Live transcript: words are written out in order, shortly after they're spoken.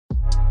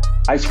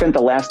I've spent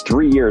the last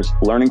 3 years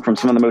learning from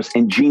some of the most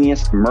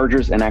ingenious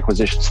mergers and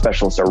acquisition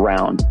specialists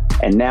around.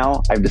 And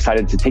now I've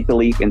decided to take the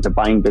leap into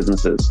buying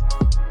businesses.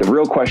 The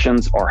real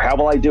questions are, how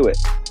will I do it?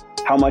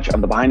 How much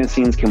of the behind the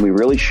scenes can we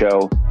really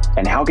show?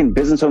 And how can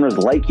business owners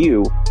like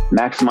you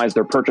maximize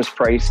their purchase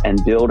price and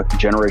build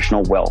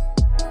generational wealth?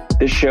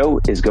 This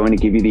show is going to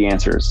give you the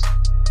answers.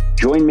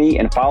 Join me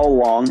and follow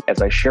along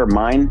as I share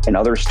mine and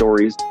other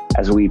stories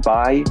as we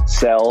buy,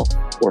 sell,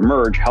 or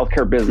merge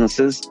healthcare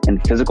businesses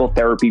and physical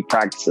therapy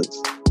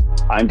practices.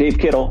 I'm Dave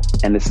Kittle,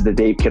 and this is The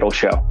Dave Kittle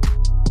Show.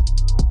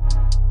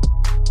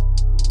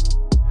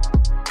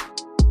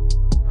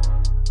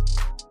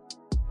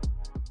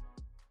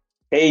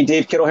 Hey,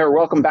 Dave Kittle here.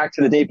 Welcome back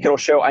to The Dave Kittle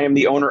Show. I am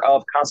the owner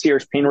of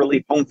Concierge Pain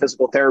Relief Home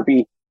Physical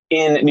Therapy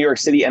in New York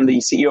City and the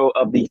CEO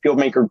of the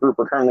Fieldmaker Group.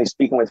 We're currently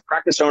speaking with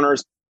practice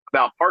owners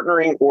about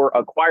partnering or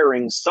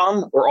acquiring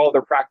some or all of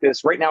their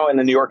practice right now in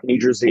the New York and New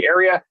Jersey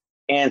area.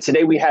 And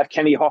today we have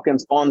Kennedy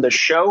Hawkins on the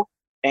show.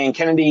 And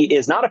Kennedy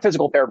is not a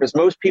physical therapist.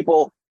 Most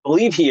people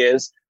believe he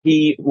is.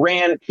 He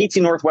ran PT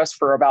Northwest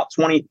for about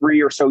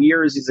 23 or so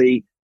years. He's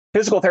a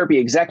physical therapy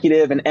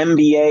executive, an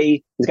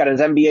MBA. He's got his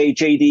MBA,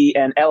 JD,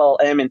 and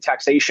LLM in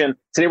taxation.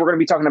 Today we're going to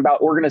be talking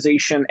about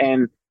organization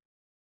and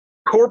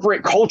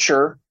corporate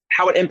culture,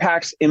 how it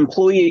impacts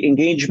employee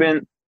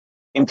engagement,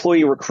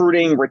 employee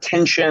recruiting,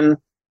 retention.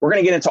 We're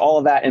going to get into all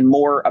of that and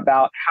more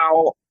about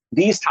how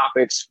these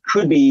topics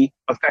could be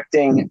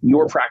affecting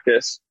your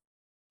practice.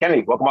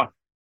 Kennedy, welcome on.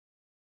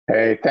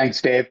 Hey,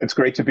 thanks, Dave. It's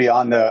great to be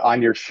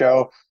on your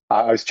show.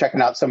 I was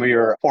checking out some of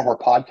your former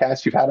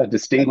podcasts. You've had a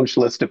distinguished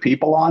list of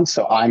people on,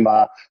 so I'm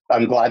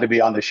glad to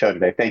be on the show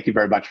today. Thank you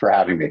very much for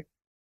having me.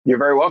 You're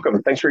very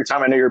welcome. Thanks for your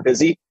time. I know you're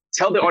busy.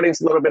 Tell the audience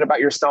a little bit about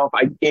yourself.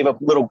 I gave a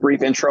little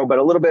brief intro, but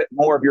a little bit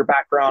more of your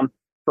background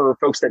for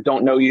folks that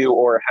don't know you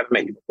or haven't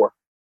met you before.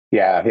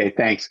 Yeah. Hey,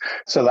 thanks.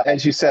 So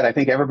as you said, I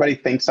think everybody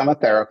thinks I'm a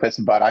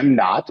therapist, but I'm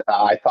not.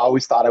 I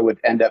always thought I would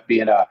end up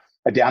being a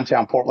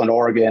downtown Portland,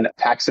 Oregon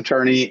tax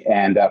attorney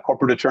and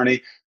corporate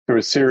attorney. Through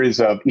a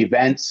series of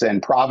events in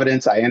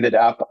Providence, I ended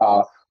up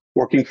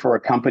working for a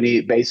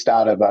company based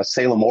out of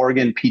Salem,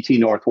 Oregon, PT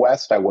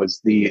Northwest.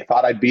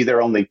 Thought I'd be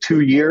there only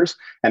 2 years,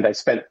 and I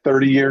spent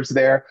 30 years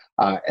there.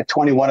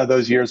 21 of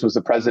those years was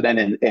the president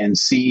and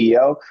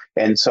CEO.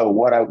 And so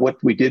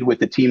what we did with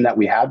the team that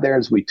we had there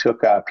is we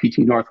took PT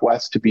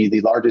Northwest to be the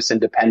largest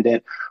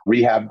independent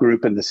rehab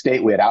group in the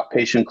state. We had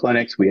outpatient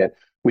clinics.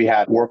 We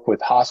had worked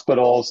with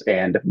hospitals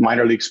and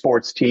minor league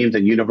sports teams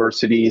and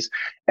universities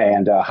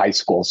and high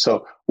schools.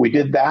 So we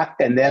did that.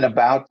 And then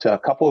about a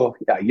couple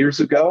of years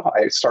ago,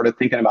 I started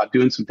thinking about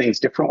doing some things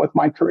different with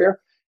my career.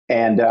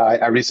 And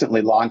I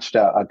recently launched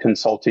a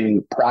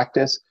consulting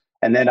practice.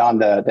 And then on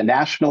the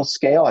national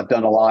scale, I've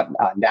done a lot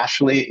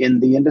nationally in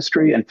the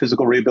industry and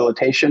physical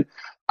rehabilitation.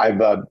 I've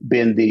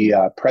been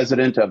the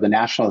president of the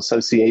National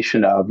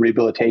Association of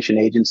Rehabilitation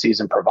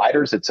Agencies and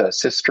Providers. It's a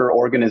sister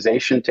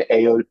organization to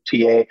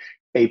AOTA,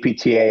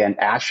 APTA, and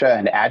ASHA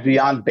and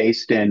Advion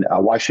based in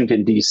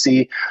Washington,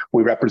 D.C.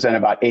 We represent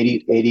about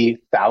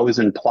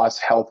 80,000 plus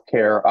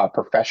healthcare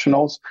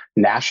professionals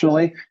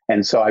nationally.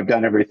 And so I've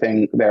done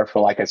everything there for,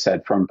 like I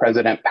said, from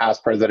president,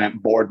 past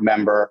president, board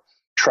member,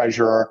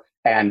 treasurer,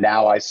 and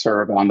now I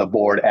serve on the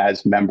board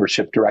as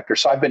membership director.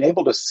 So I've been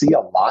able to see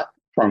a lot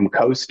from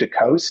coast to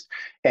coast.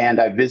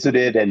 And I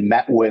visited and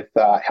met with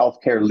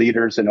healthcare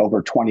leaders in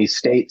over 20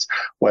 states,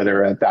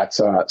 whether that's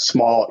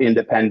small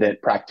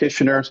independent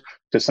practitioners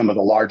to some of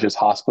the largest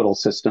hospital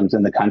systems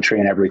in the country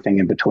and everything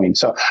in between.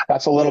 So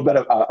that's a little bit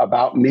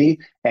about me,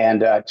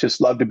 and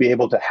just love to be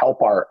able to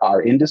help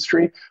our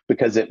industry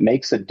because it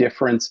makes a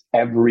difference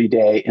every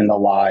day in the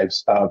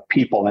lives of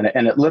people.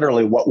 And it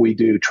literally what we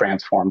do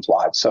transforms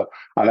lives. So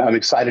I'm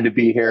excited to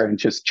be here and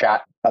just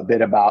chat a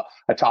bit about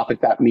a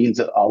topic that means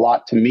a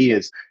lot to me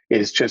is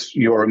just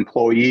your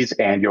employees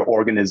and your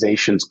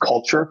organization's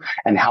culture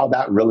and how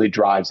that really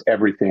drives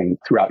everything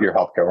throughout your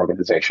healthcare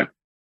organization.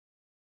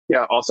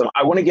 Yeah, awesome.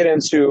 I want to get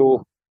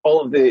into all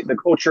of the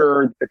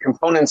culture, the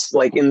components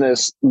like in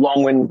this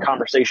long-winded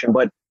conversation,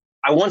 but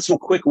I want some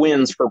quick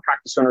wins for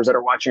practice owners that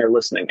are watching or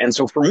listening. And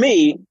so for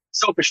me,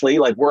 selfishly,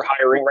 like we're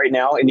hiring right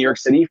now in New York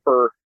City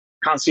for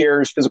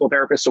concierge physical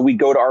therapists. So we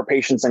go to our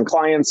patients and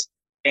clients,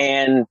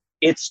 and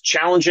it's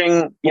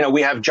challenging. You know,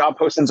 we have job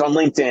postings on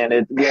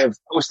LinkedIn, we have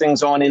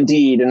postings on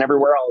Indeed and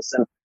everywhere else.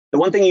 And the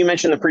one thing you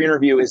mentioned in the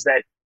pre-interview is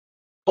that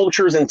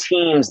cultures and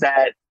teams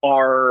that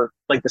are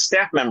like the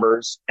staff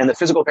members and the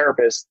physical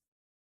therapists,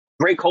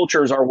 great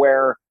cultures are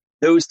where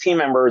those team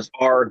members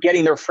are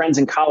getting their friends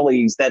and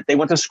colleagues that they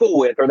went to school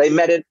with, or they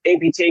met at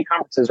APTA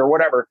conferences or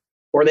whatever,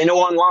 or they know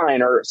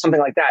online or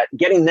something like that,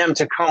 getting them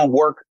to come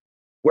work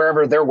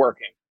wherever they're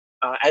working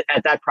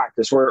at that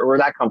practice or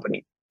that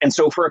company. And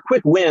so for a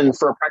quick win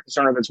for a practice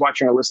owner that's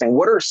watching or listening,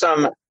 what are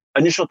some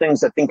initial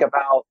things to think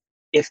about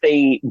if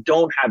they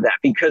don't have that?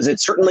 Because it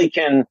certainly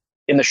can,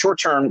 in the short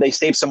term, they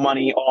save some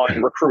money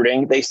on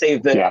recruiting. They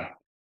save the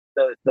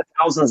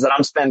thousands that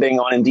I'm spending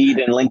on Indeed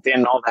and LinkedIn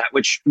and all that,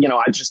 which, you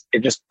know, it's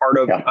just part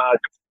of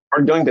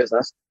doing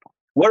business.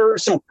 What are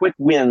some quick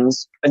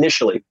wins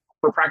initially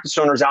for practice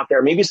owners out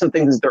there, maybe some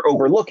things that they're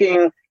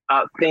overlooking,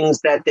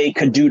 things that they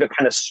could do to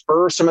kind of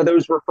spur some of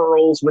those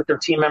referrals with their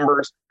team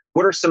members?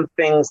 What are some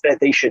things that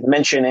they should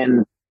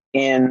mention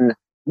in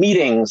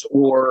meetings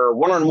or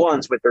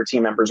one-on-ones with their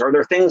team members? Are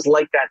there things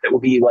like that that will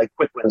be like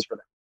quick wins for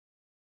them?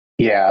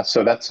 Yeah,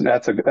 so that's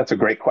a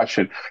great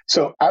question.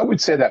 So I would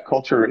say that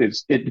culture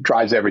it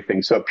drives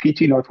everything. So at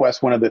PT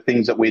Northwest, one of the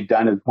things that we've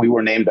done is we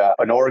were named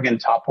an Oregon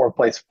top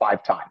workplace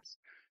 5 times.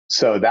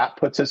 So that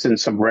puts us in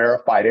some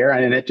rarefied air,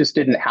 and it just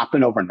didn't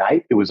happen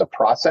overnight. It was a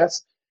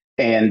process.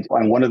 And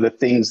one of the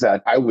things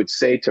that I would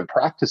say to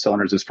practice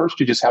owners is first,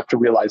 you just have to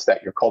realize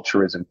that your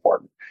culture is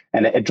important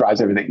and it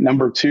drives everything.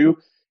 Number two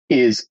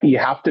is you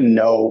have to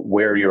know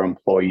where your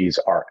employees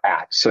are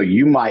at. So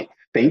you might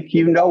think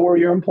you know where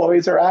your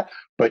employees are at,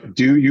 but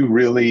do you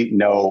really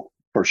know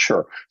for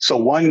sure? So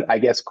one, I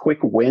guess, quick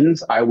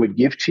wins I would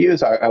give to you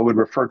is I would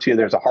refer to,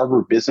 there's a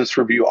Harvard Business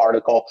Review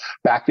article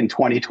back in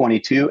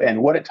 2022.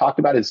 And what it talked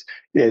about is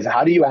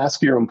how do you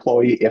ask your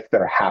employee if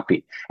they're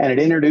happy? And it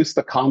introduced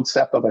the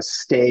concept of a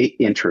stay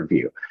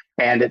interview.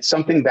 And it's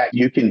something that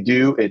you can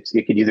do. It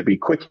can either be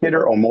quick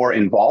hitter or more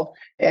involved.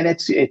 And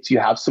it's you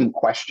have some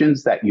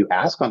questions that you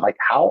ask on like,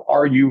 how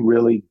are you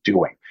really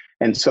doing?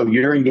 And so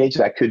you're engaged.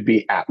 That could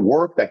be at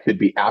work, that could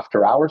be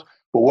after hours.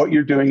 But what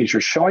you're doing is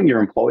you're showing your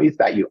employees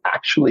that you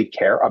actually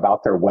care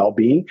about their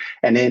well-being.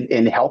 And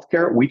in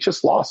healthcare, we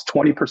just lost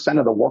 20%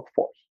 of the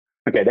workforce.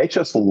 Okay, they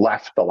just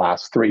left the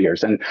last 3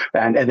 years, and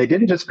they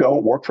didn't just go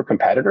work for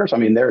competitors. I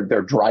mean, they're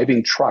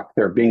driving truck,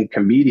 they're being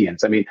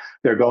comedians. I mean,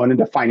 they're going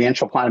into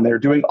financial planning, they're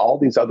doing all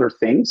these other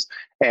things.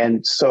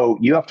 And so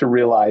you have to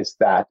realize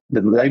that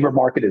the labor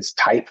market is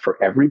tight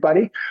for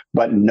everybody.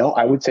 But no,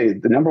 I would say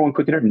the number one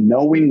quick hitter,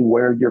 knowing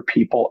where your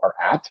people are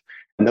at.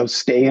 And those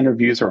stay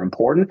interviews are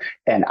important.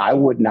 And I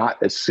would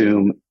not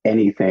assume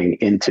anything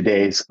in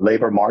today's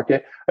labor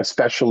market,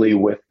 especially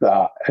with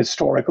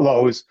historic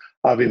lows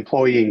of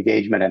employee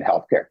engagement in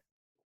healthcare.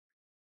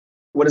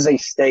 What is a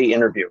stay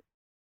interview?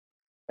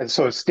 And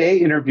so a stay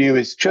interview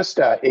is just,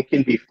 it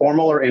can be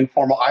formal or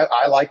informal.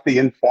 I like the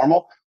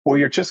informal, where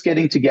you're just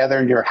getting together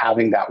and you're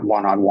having that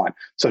one-on-one.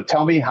 So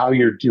tell me how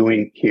you're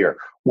doing here.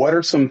 What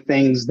are some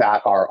things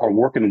that are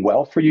working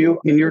well for you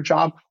in your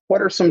job?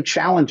 What are some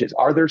challenges?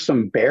 Are there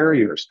some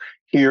barriers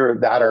here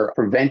that are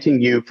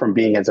preventing you from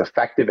being as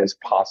effective as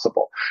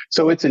possible?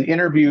 So it's an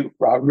interview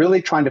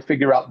really trying to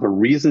figure out the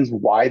reasons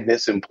why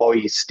this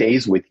employee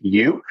stays with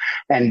you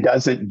and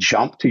doesn't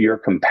jump to your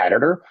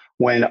competitor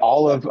when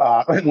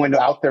when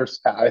out there,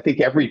 I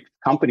think every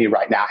company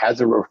right now has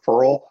a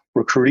referral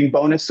recruiting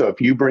bonus. So if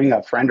you bring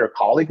a friend or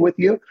colleague with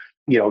you,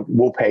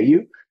 we'll pay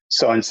you.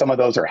 So, and some of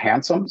those are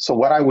handsome. So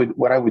what I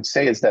would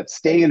say is that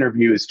stay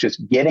interview is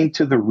just getting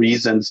to the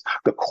reasons,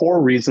 the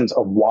core reasons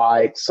of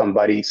why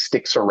somebody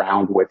sticks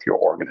around with your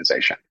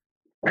organization.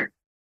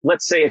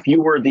 Let's say if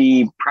you were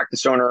the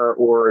practice owner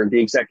or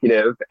the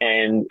executive,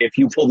 and if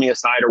you pulled me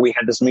aside or we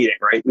had this meeting,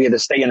 right? We had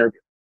this stay interview.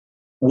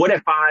 What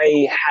if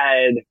I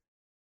had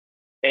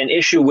an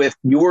issue with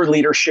your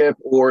leadership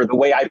or the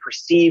way I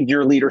perceived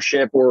your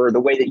leadership or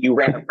the way that you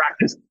ran the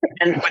practice?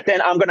 But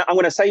then I'm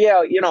gonna say,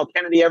 yeah,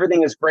 Kennedy,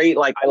 everything is great.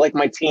 Like, I like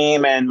my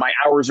team and my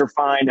hours are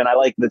fine, and I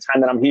like the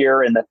time that I'm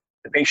here, and the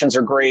patients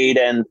are great,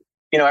 and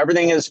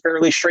everything is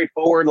fairly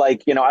straightforward.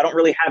 Like, I don't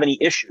really have any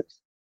issues.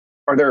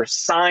 Are there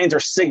signs or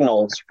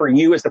signals for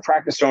you as the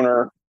practice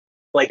owner,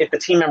 like if the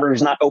team member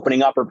is not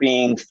opening up or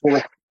being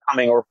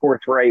forthcoming or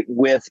forthright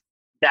with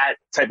that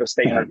type of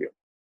stay interview?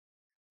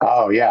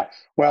 Oh, yeah.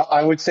 Well,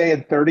 I would say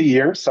in 30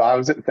 years, so I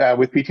was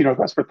with PT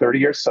Northwest for 30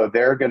 years, so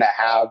they're going to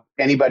have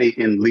anybody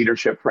in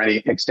leadership for any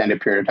extended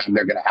period of time,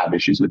 they're going to have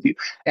issues with you.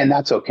 And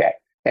that's okay.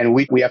 And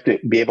we have to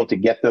be able to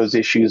get those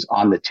issues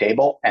on the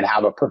table and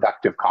have a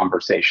productive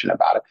conversation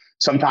about it.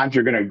 Sometimes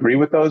you're going to agree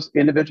with those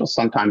individuals,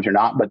 sometimes you're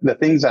not. But the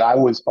things that I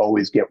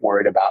always get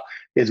worried about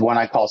is when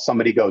I call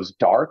somebody goes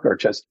dark or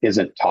just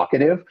isn't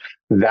talkative.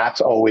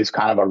 That's always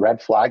kind of a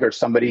red flag. Or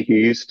somebody who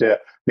used to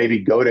maybe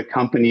go to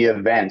company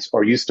events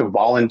or used to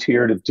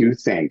volunteer to do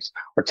things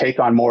or take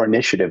on more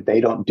initiative. They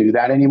don't do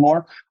that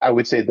anymore. I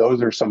would say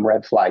those are some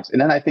red flags.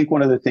 And then I think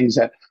one of the things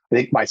that I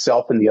think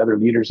myself and the other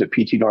leaders at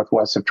PT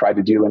Northwest have tried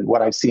to do, and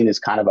what I've seen is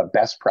kind of a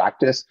best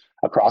practice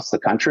across the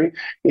country,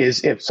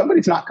 is if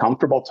somebody's not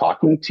comfortable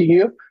talking to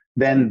you,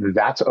 then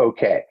that's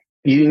okay.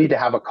 You need to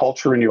have a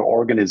culture in your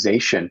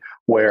organization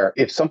where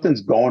if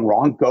something's going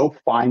wrong, go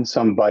find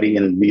somebody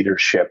in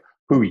leadership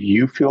who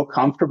you feel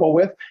comfortable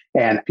with.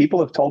 And people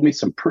have told me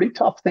some pretty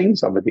tough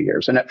things over the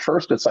years. And at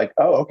first it's like,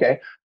 oh,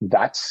 okay,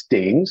 that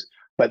stings.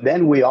 But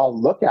then we all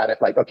look at it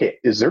like, okay,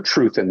 is there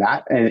truth in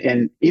that?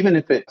 And even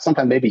if it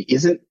sometimes maybe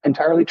isn't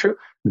entirely true,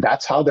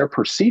 that's how they're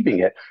perceiving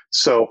it.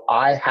 So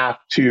I have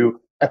to,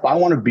 if I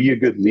want to be a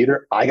good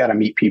leader, I got to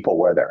meet people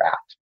where they're at.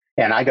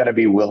 And I got to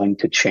be willing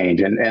to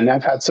change. And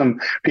I've had some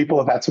people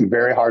have had some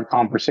very hard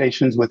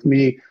conversations with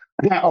me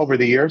over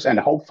the years. And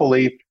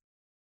hopefully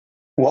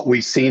what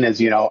we've seen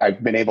is,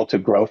 I've been able to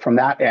grow from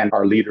that, and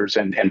our leaders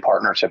and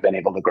partners have been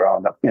able to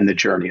grow in the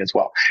journey as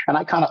well. And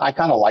I kind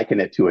of liken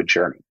it to a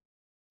journey.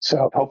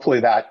 So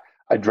hopefully that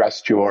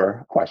addressed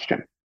your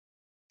question.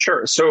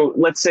 Sure. So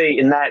let's say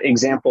in that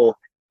example,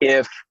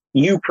 if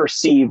you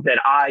perceive that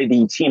I,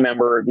 the team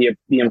member,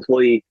 the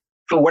employee,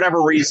 for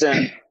whatever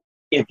reason,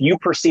 if you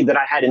perceive that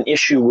I had an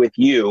issue with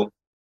you,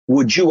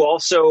 would you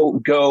also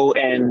go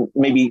and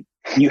maybe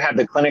you have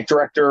the clinic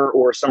director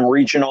or some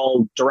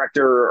regional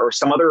director or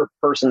some other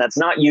person that's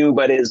not you,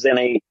 but is in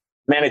a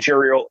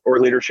managerial or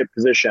leadership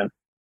position?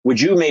 Would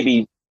you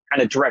maybe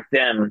kind of direct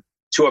them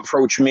to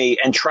approach me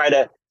and try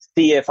to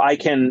see if I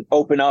can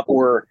open up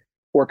or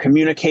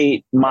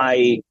communicate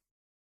my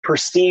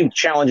perceived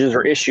challenges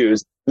or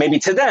issues maybe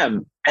to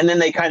them, and then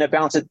they kind of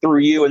bounce it through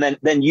you, and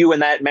then you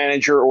and that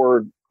manager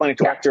or clinic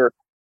director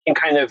can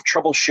kind of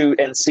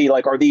troubleshoot and see,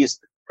 like, are these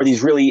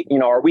really,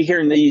 are we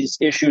hearing these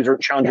issues or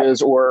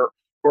challenges or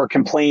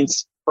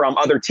complaints from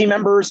other team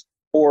members,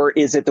 or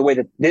is it the way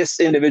that this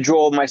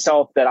individual,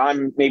 myself, that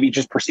I'm maybe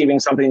just perceiving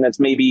something that's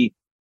maybe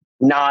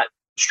not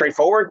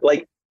straightforward?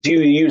 Like, do you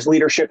use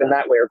leadership in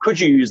that way, or could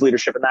you use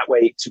leadership in that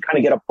way to kind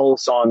of get a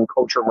pulse on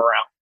culture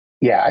morale?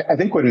 Yeah, I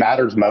think what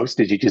matters most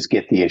is you just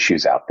get the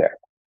issues out there.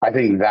 I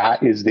think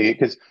that is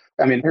because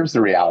here's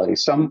the reality.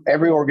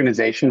 Every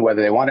organization,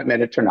 whether they want to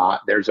admit it or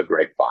not, there's a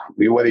grapevine.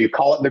 Whether you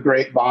call it the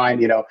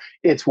grapevine,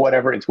 it's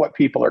whatever, it's what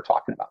people are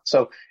talking about.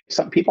 So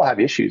some people have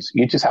issues.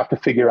 You just have to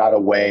figure out a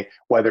way,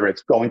 whether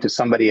it's going to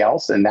somebody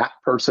else and that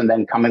person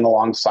then coming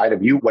alongside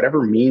of you,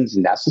 whatever means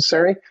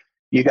necessary.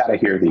 You got to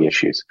hear the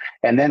issues.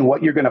 And then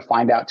what you're going to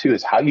find out too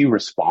is how you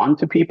respond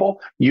to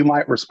people. You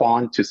might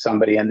respond to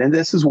somebody. And then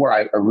this is where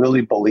I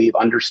really believe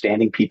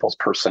understanding people's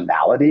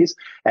personalities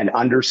and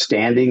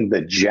understanding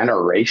the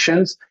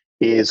generations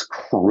is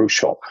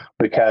crucial,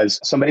 because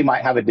somebody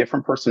might have a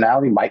different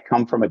personality, might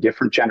come from a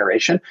different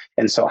generation.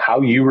 And so how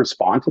you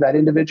respond to that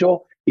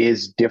individual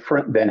is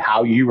different than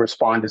how you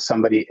respond to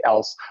somebody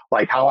else.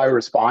 Like how I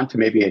respond to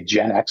maybe a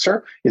Gen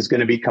Xer is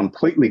going to be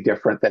completely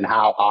different than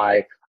how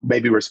I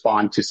maybe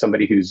respond to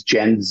somebody who's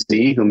Gen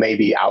Z, who may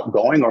be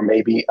outgoing or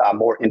maybe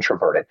more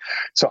introverted.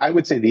 So I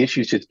would say the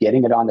issue is just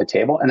getting it on the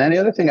table. And then the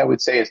other thing I would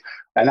say is,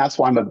 and that's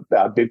why I'm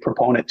a big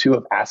proponent too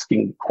of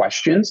asking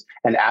questions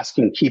and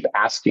keep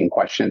asking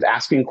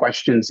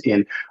questions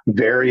in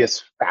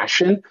various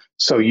fashion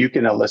so you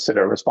can elicit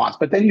a response.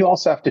 But then you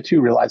also have to too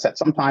realize that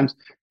sometimes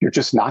you're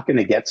just not going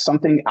to get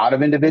something out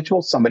of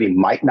individuals. Somebody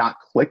might not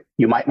click.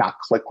 You might not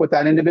click with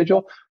that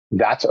individual.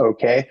 That's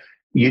okay.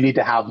 You need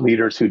to have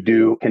leaders who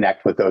do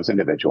connect with those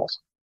individuals.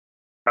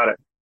 Got it.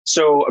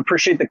 So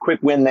appreciate the quick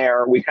win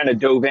there. We kind of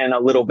dove in a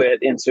little bit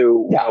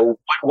into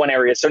one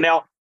area. So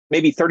now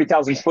maybe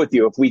 30,000 foot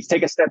view. If we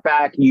take a step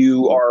back,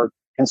 you are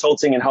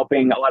consulting and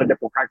helping a lot of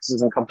different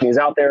practices and companies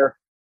out there.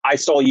 I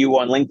saw you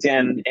on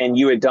LinkedIn and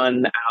you had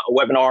done a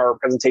webinar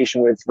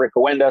presentation with Rick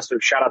Owenda. So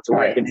shout out to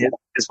Rick and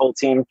his whole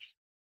team.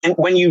 And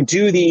when you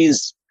do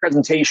these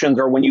presentations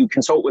or when you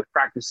consult with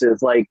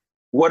practices, like,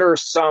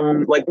 what's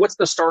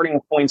the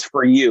starting points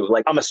for you?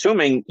 Like, I'm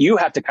assuming you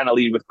have to kind of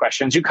lead with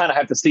questions. You kind of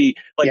have to see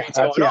what's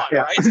going on,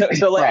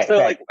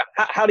 right?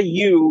 How do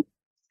you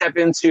step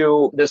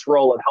into this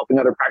role of helping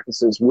other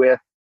practices with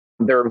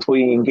their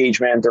employee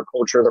engagement, their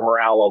culture, their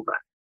morale, all that?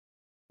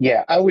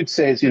 Yeah, I would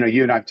say, as you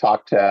and I've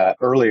talked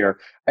earlier,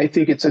 I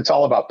think it's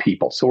all about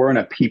people. So we're in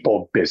a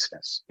people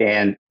business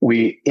and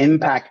we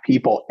impact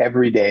people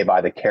every day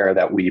by the care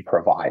that we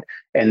provide.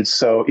 And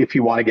so if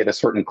you want to get a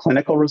certain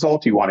clinical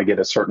result, you want to get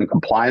a certain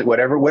compliant,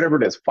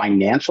 whatever it is,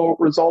 financial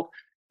result,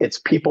 it's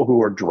people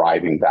who are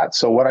driving that.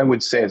 So what I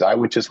would say is I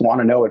would just want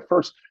to know at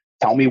first,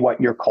 tell me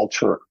what your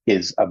culture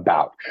is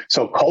about.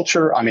 So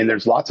culture,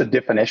 there's lots of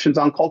definitions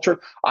on culture.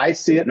 I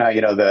see it now,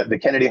 the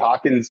Kennedy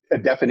Hawkins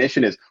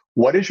definition is,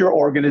 what is your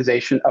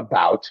organization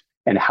about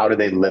and how do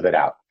they live it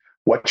out?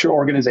 What's your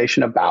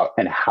organization about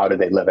and how do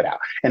they live it out?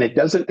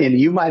 And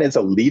you might as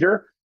a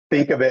leader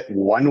think of it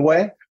one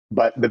way,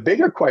 but the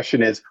bigger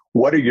question is,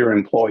 what do your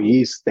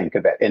employees think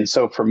of it? And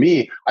so for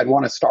me, I'd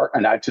want to start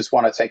and I just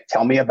want to say,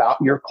 tell me about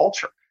your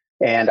culture.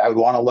 And I would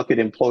want to look at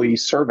employee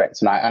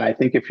surveys. And I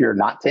think if you're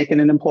not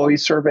taking an employee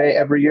survey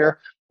every year,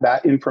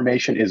 that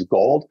information is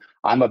gold.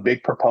 I'm a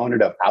big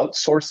proponent of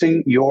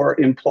outsourcing your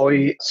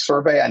employee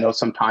survey. I know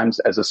sometimes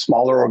as a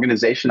smaller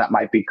organization, that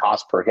might be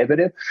cost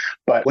prohibitive.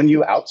 But when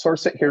you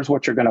outsource it, here's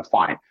what you're going to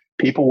find.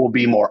 People will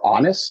be more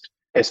honest,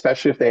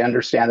 especially if they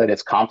understand that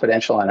it's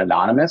confidential and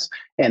anonymous.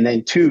 And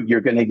then two,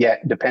 you're going to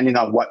get, depending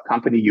on what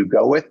company you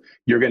go with,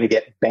 you're going to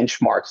get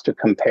benchmarks to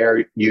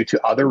compare you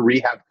to other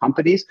rehab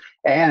companies.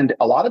 And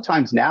a lot of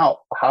times now,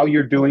 how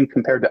you're doing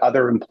compared to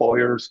other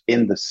employers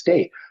in the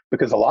state.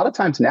 Because a lot of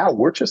times now,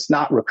 we're just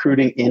not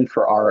recruiting in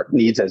for our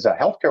needs as a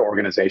healthcare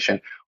organization.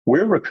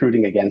 We're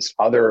recruiting against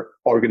other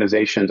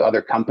organizations,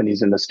 other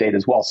companies in the state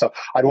as well. So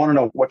I'd want to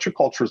know what your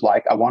culture is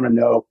like.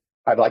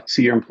 I'd like to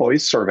see your employee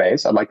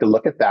surveys. I'd like to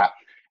look at that.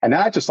 And then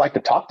I just like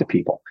to talk to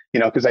people,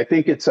 because I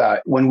think it's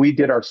when we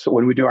do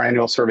our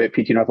annual survey at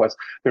PT Northwest,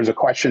 there's a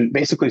question,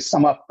 basically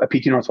sum up a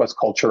PT Northwest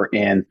culture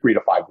in 3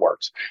 to 5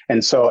 words.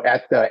 And so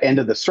at the end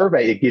of the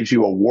survey, it gives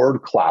you a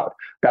word cloud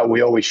that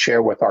we always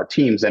share with our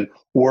teams. And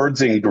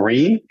words in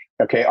green,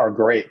 are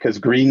great because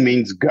green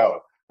means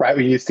go, right?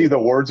 When you see the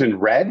words in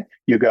red,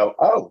 you go,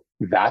 oh,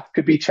 that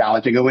could be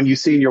challenging. And when you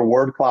see in your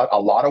word cloud a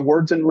lot of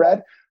words in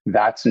red,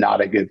 that's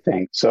not a good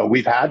thing. So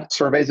we've had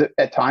surveys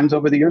at times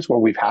over the years where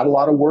we've had a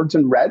lot of words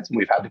in reds and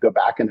we've had to go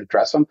back and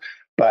address them.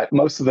 But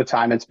most of the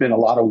time, it's been a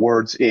lot of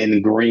words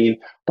in green.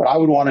 But I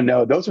would want to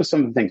know, those are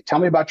some of the things. Tell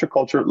me about your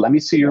culture. Let me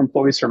see your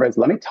employee surveys.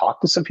 Let me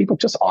talk to some people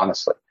just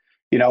honestly,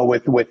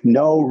 with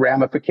no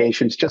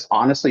ramifications. Just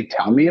honestly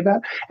tell me about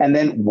it. And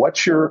then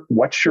what's your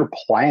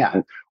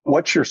plan?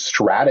 What's your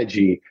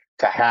strategy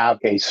to have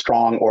a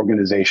strong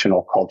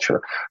organizational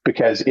culture?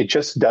 Because it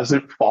just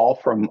doesn't fall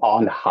from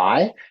on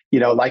high.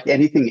 Like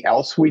anything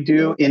else we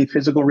do in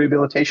physical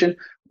rehabilitation,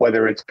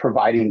 whether it's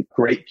providing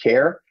great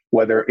care,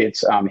 whether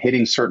it's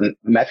hitting certain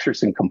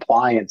metrics in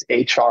compliance,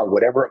 HR,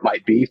 whatever it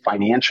might be,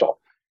 financial.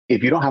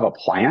 If you don't have a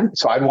plan,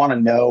 so I'd want to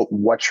know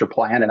what's your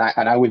plan. And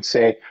I would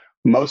say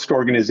most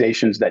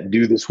organizations that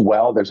do this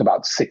well, there's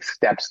about 6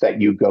 steps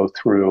that you go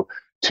through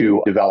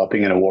to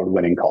developing an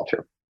award-winning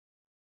culture.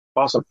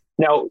 Awesome.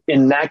 Now,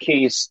 in that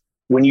case,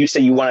 when you say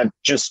you want to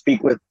just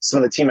speak with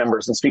some of the team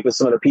members and speak with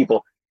some of the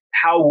people,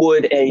 how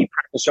would a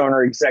practice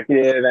owner,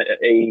 executive,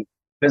 a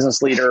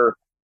business leader,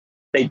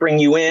 they bring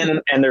you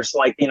in and there's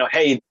like,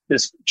 hey,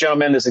 this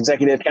gentleman, this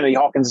executive, Kennedy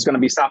Hawkins is going to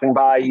be stopping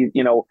by,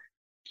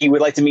 he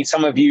would like to meet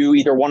some of you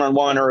either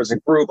one-on-one or as a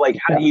group. Like,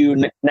 how do you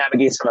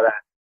navigate some of that?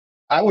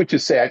 I would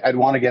just say I'd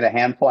want to get a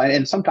handful.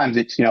 And sometimes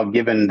it's,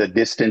 given the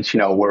distance,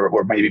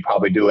 we're maybe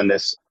probably doing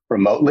this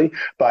remotely,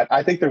 but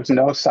I think there's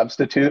no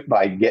substitute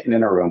by getting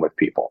in a room with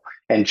people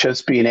and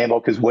just being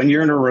able, because when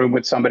you're in a room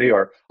with somebody,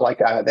 or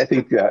like I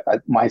think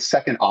my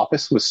second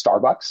office was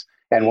Starbucks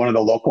and one of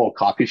the local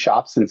coffee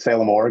shops in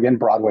Salem, Oregon,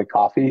 Broadway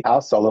Coffee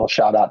House. So a little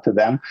shout out to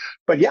them.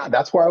 But yeah,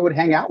 that's where I would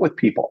hang out with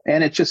people,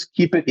 and it just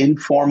keep it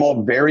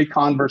informal, very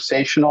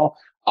conversational.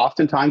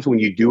 Oftentimes when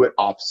you do it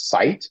off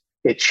site,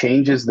 it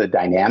changes the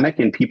dynamic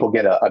and people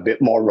get a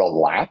bit more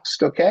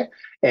relaxed. Okay.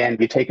 And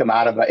you take them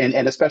out of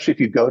and especially if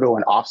you go to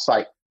an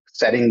offsite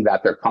setting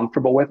that they're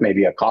comfortable with,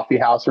 maybe a coffee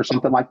house or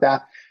something like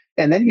that.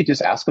 And then you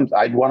just ask them,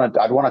 I'd want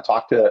to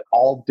talk to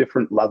all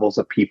different levels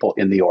of people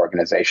in the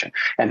organization.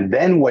 And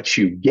then what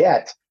you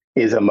get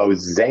is a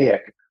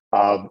mosaic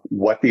of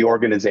what the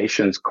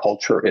organization's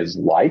culture is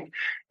like.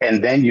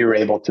 And then you're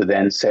able to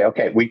then say,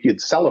 okay, we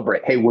could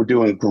celebrate. Hey, we're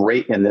doing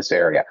great in this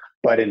area.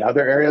 But in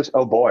other areas,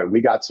 oh boy,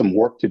 we got some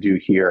work to do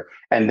here.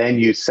 And then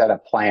you set a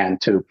plan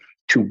to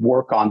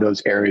work on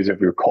those areas of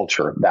your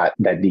culture that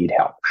need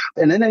help.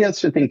 And then the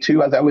other thing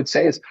too, as I would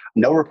say, is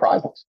no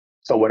reprisals.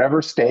 So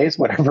whatever stays,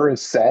 whatever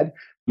is said,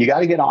 you got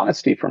to get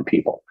honesty from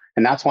people.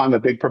 And that's why I'm a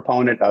big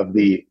proponent of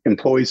the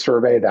employee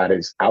survey that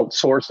is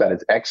outsourced, that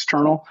is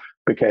external,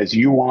 because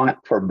you want,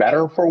 for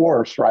better or for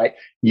worse, right?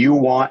 You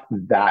want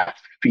that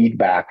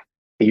feedback.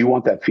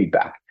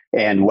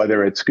 And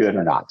whether it's good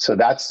or not. So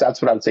that's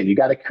what I would say. You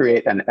got to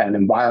create an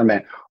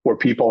environment where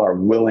people are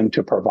willing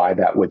to provide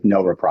that with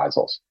no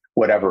reprisals,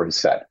 whatever is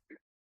said.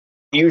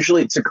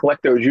 Usually to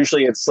collect those,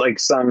 it's like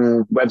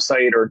some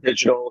website or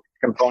digital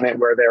component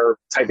where they're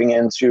typing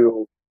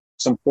into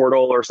some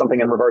portal or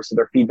something in regards to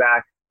their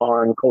feedback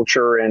on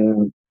culture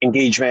and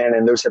engagement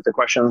and those types of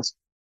questions.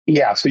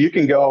 Yeah, so you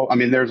can go,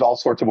 there's all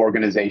sorts of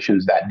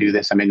organizations that do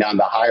this. On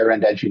the higher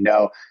end, as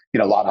a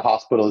lot of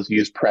hospitals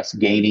use Press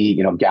Ganey,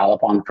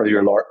 Gallup on for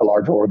your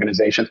larger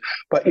organizations.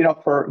 But,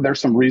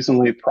 there's some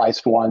reasonably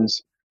priced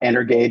ones.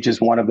 Energage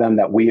is one of them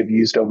that we have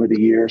used over the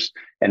years,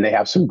 and they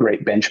have some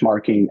great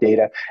benchmarking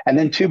data. And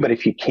then too, but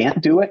if you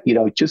can't do it,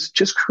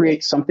 just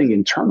create something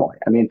internally.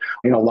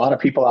 A lot of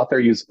people out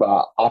there use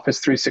Office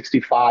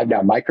 365,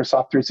 now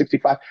Microsoft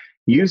 365.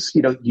 Use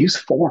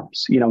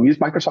forms, use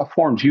Microsoft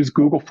Forms, use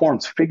Google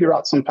Forms, figure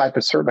out some type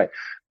of survey.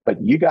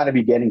 But you got to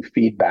be getting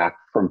feedback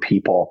from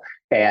people,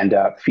 and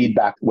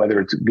feedback, whether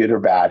it's good or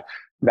bad,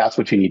 that's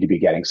what you need to be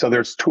getting. So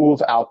there's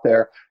tools out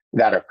there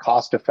that are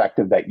cost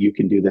effective that you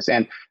can do this.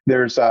 And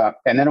there's, and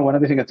then one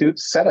other thing to do,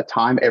 set a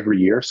time every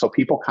year so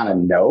people kind of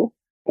know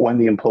when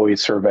the employee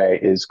survey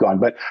is gone.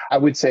 But I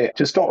would say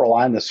just don't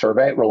rely on the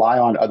survey, rely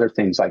on other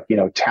things like,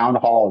 town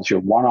halls,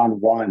 your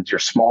one-on-ones, your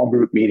small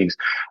group meetings.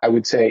 I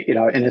would say,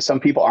 and if some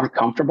people aren't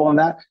comfortable in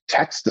that,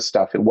 text the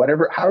stuff and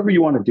however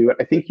you want to do it.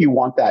 I think you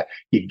want that.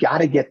 You got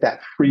to get that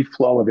free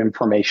flow of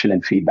information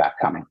and feedback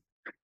coming,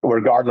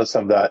 regardless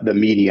of the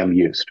medium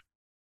used.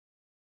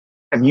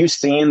 Have you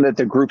seen that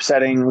the group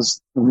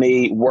settings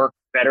may work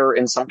better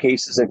in some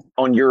cases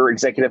on your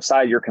executive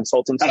side, your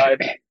consultant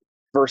side,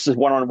 versus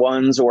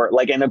one-on-ones? Or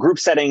like in a group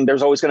setting,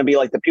 there's always going to be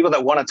like the people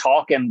that want to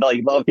talk and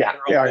they love their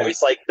own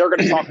voice, like they're going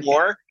to talk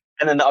more.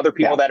 And then the other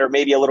people that are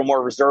maybe a little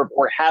more reserved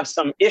or have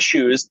some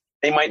issues,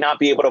 they might not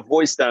be able to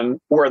voice them,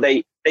 or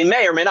they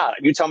may or may not.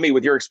 You tell me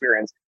with your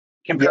experience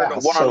compared to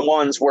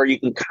one-on-ones where you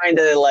can kind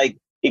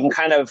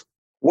of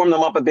warm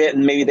them up a bit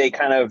and maybe they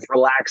kind of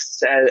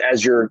relax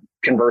as you're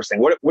conversing.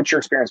 What's your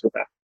experience with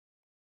that?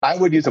 I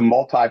would use a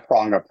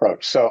multi-pronged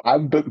approach. So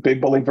I'm a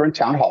big believer in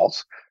town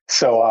halls.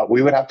 So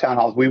we would have town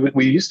halls.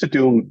 We used to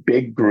do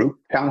big group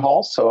town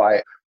halls. So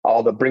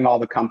bring all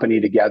the company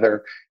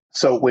together.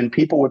 So when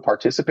people would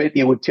participate,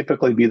 it would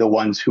typically be the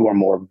ones who are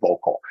more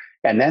vocal.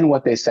 And then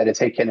what they said is,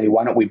 hey, Kennedy,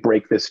 why don't we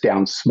break this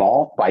down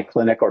small by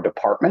clinic or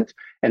department?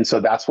 And so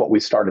that's what we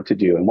started to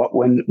do. And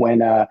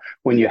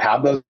when you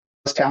have those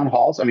town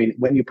halls, I mean,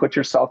 when you put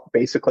yourself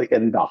basically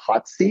in the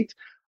hot seat,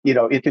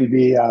 it can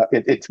be,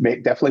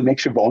 definitely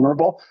makes you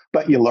vulnerable,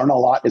 but you learn a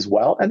lot as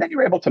well. And then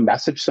you're able to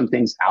message some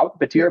things out,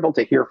 but you're able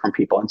to hear from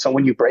people. And so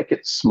when you break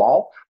it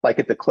small, like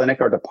at the clinic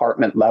or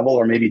department level,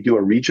 or maybe do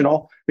a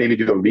regional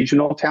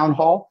town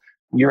hall,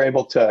 you're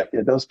able to,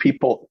 those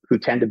people who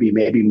tend to be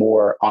maybe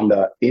more on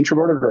the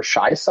introverted or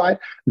shy side,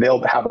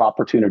 they'll have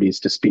opportunities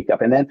to speak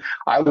up. And then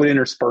I would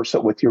intersperse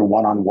it with your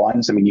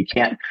one-on-ones. I mean,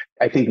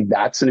 I think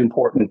that's an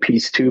important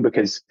piece too,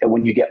 because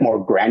when you get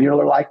more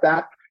granular like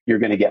that, you're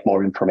going to get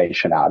more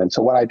information out. And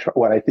so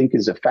what I think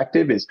is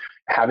effective is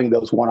having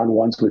those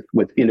one-on-ones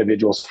with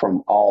individuals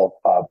from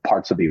all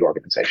parts of the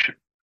organization.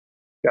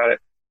 Got it.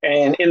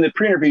 And in the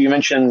pre-interview, you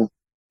mentioned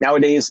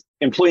nowadays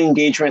employee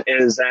engagement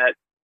is at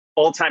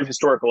all-time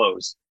historic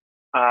lows.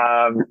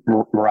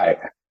 Right.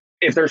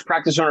 If there's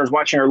practice owners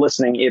watching or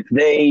listening, if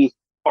they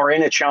are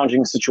in a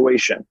challenging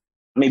situation,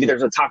 maybe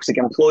there's a toxic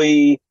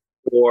employee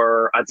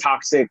or a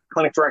toxic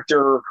clinic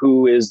director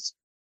who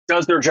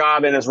does their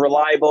job and is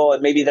reliable,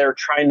 and maybe they're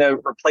trying to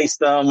replace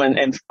them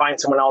and find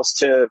someone else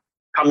to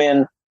come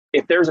in.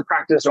 If there's a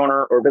practice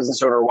owner or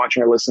business owner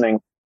watching or listening,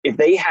 if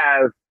they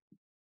have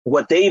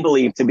what they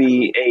believe to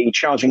be a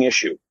challenging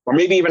issue, or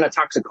maybe even a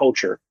toxic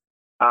culture,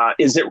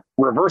 is it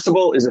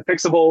reversible? Is it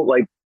fixable?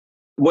 Like,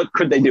 what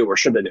could they do or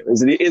should they do?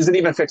 Is it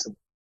even fixable?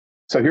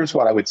 So here's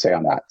what I would say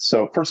on that.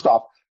 So first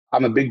off,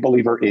 I'm a big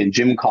believer in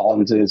Jim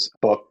Collins's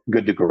book,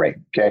 Good to Great.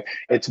 Okay.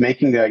 It's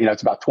making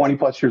it's about 20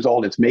 plus years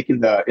old. It's making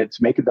the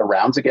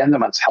rounds again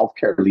amongst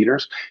healthcare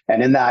leaders.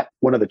 And in that,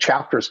 one of the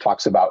chapters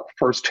talks about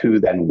first who,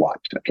 then what.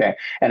 Okay.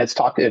 And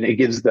it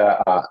gives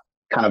the,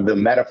 kind of the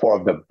metaphor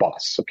of the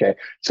bus. Okay.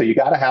 So you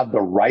got to have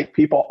the right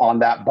people on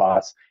that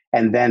bus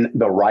and then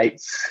the right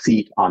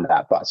seat on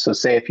that bus. So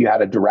say if you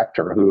had a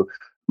director who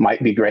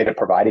might be great at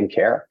providing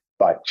care,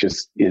 but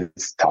just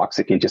is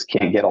toxic and just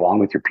can't get along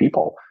with your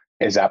people,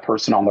 is that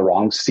person on the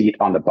wrong seat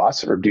on the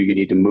bus, or do you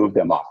need to move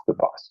them off the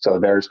bus? So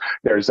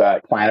there's a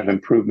plan of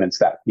improvements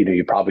that,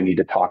 you probably need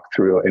to talk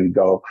through and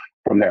go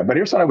from there. But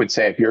here's what I would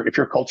say. If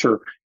your culture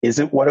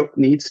isn't what it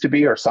needs to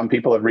be, or some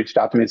people have reached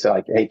out to me and said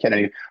like, hey,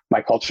 Kennedy,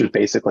 my culture is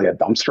basically a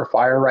dumpster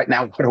fire right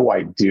now. What do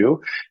I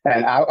do?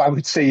 And I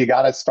would say you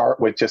got to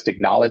start with just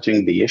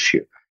acknowledging the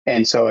issue.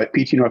 And so at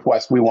PT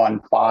Northwest, we won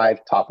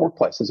 5 top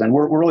workplaces. And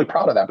we're really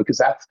proud of that, because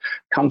that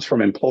comes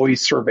from employee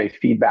survey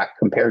feedback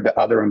compared to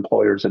other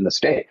employers in the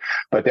state.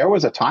 But there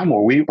was a time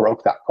where we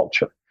broke that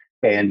culture.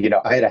 And,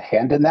 I had a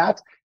hand in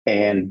that.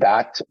 And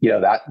that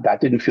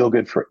didn't feel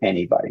good for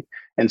anybody.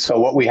 And so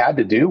what we had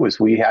to do was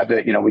we got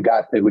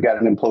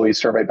an employee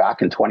survey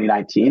back in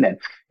 2019, and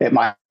it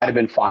might have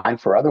been fine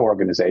for other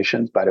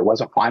organizations, but it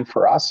wasn't fine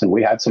for us. And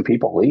we had some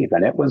people leave,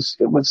 and it was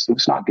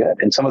not good.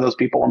 And some of those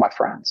people were my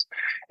friends.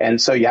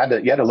 And so you had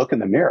to look in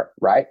the mirror,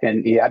 right?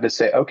 And you had to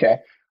say, okay,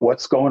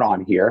 what's going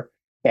on here?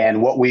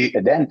 And what we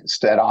then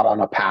set out on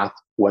a path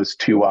was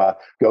to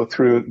go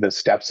through the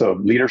steps of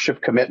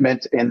leadership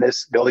commitment in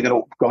this,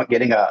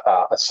 getting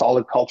a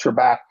solid culture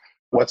back.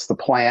 What's the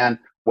plan?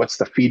 What's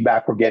the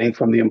feedback we're getting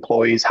from the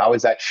employees? How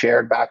is that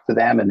shared back to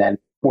them? And then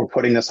we're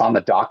putting this on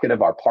the docket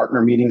of our partner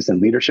meetings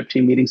and leadership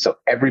team meetings, so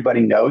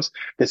everybody knows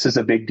this is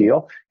a big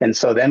deal. And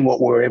so then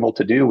what we're able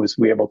to do is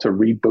we're able to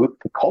reboot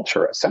the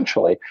culture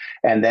essentially.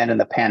 And then in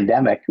the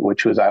pandemic,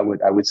 which was I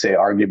would say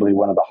arguably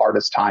one of the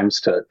hardest times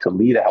to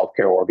lead a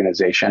healthcare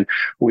organization,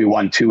 we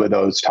won 2 of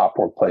those top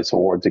workplace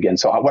awards again.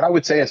 So what I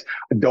would say is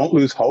don't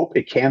lose hope.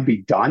 It can be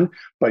done,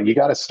 but you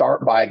got to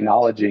start by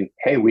acknowledging,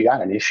 hey, we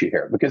got an issue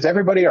here, because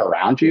everybody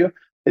around you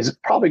is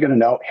probably going to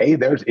know, hey,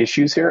 there's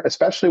issues here,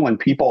 especially when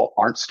people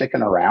aren't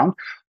sticking around,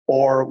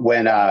 or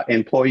when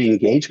employee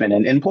engagement.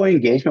 And employee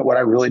engagement, what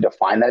I really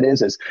define that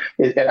is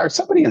are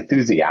somebody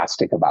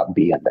enthusiastic about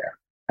being there?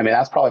 I mean,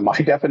 that's probably my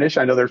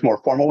definition. I know there's more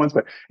formal ones,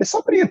 but is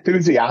somebody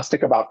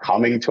enthusiastic about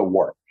coming to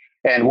work?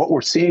 And what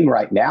we're seeing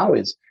right now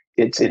is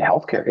it's in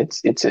healthcare.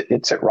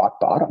 It's at rock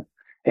bottom.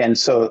 And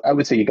so I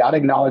would say you got to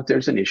acknowledge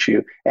there's an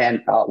issue.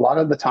 And a lot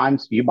of the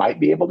times you might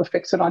be able to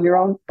fix it on your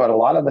own, but a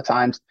lot of the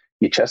times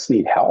you just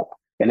need help.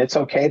 And it's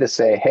okay to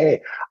say,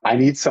 hey, I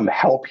need some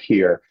help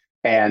here.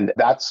 And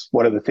that's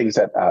one of the things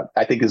that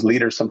I think as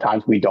leaders,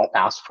 sometimes we don't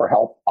ask for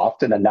help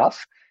often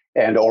enough,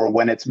 or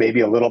when it's maybe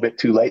a little bit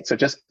too late. So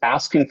just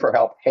asking for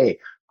help. Hey,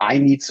 I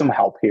need some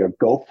help here.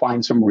 Go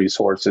find some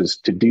resources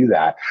to do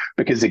that.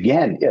 Because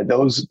again,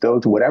 those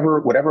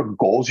whatever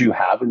goals you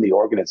have in the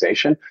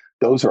organization,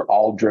 those are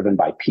all driven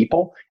by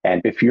people.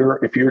 And if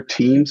your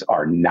teams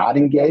are not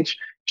engaged,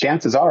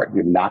 chances are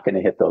you're not going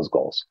to hit those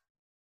goals.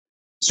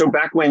 So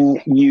back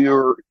when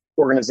your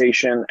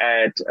organization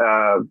at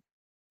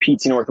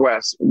PT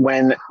Northwest,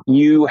 when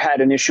you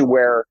had an issue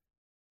where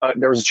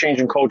there was a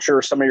change in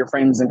culture, some of your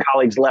friends and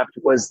colleagues left,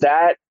 was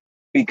that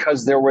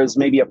because there was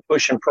maybe a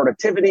push in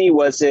productivity?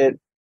 Was it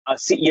a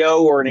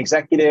CEO or an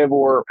executive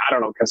or, I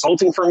don't know,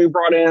 consulting firm you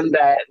brought in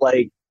that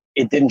like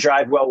it didn't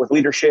jive well with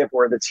leadership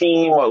or the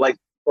team, or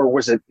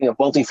was it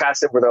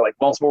multifaceted? Were there like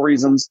multiple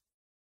reasons?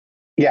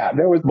 Yeah,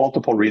 there was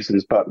multiple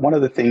reasons, but one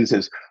of the things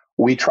is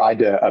we tried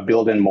to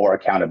build in more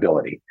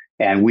accountability.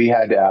 And we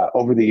had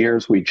over the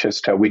years, we've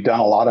done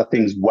a lot of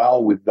things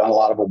well. We've done a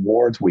lot of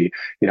awards. We're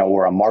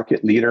a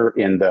market leader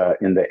in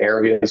the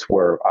areas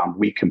where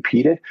we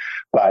competed,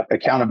 but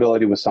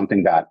accountability was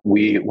something that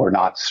we were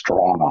not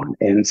strong on,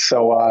 and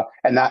so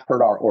and that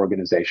hurt our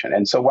organization.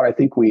 And so what I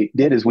think we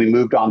did is we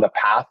moved on the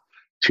path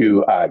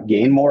to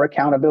gain more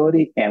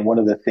accountability. And one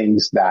of the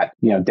things that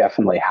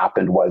definitely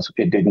happened was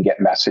it didn't get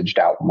messaged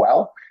out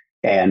well,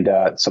 and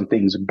some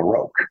things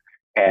broke.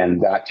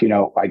 And that,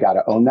 I got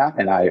to own that.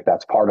 And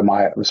that's part of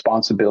my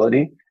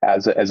responsibility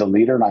as a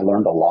leader. And I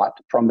learned a lot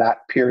from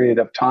that period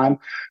of time,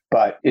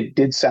 but it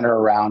did center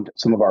around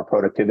some of our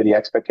productivity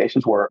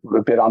expectations were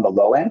a bit on the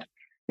low end.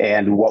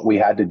 And what we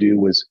had to do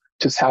was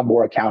just have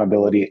more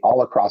accountability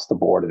all across the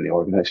board in the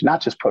organization,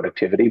 not just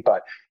productivity,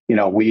 but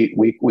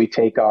we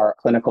take our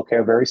clinical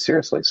care very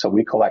seriously. So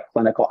we collect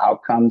clinical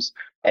outcomes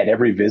at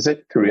every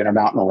visit through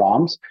Intermountain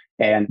ROMs.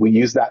 And we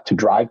use that to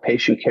drive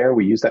patient care.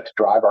 We use that to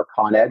drive our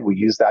con ed. We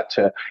use that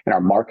in our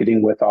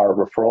marketing with our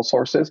referral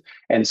sources.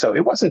 And so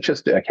it wasn't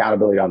just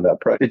accountability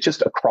it's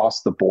just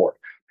across the board.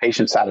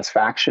 Patient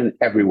satisfaction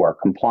everywhere,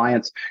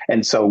 compliance.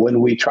 And so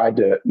when we tried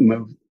to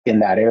move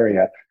in that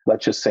area,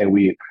 let's just say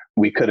we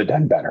could have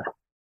done better.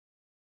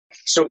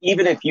 So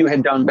even if you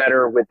had done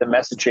better with the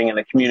messaging and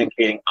the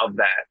communicating of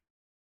that,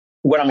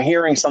 what I'm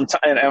hearing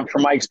sometimes, and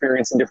from my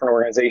experience in different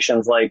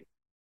organizations, like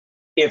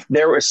if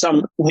there was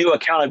some new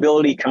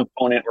accountability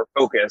component or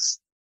focus,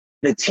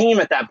 the team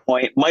at that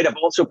point might have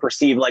also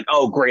perceived like,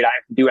 oh, great, I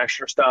have to do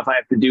extra stuff. I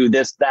have to do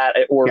this, that,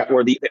 or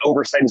the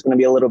oversight is going to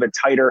be a little bit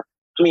tighter.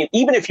 I mean,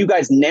 even if you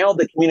guys nailed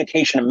the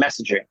communication and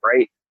messaging,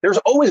 right, there's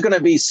always going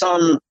to be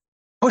some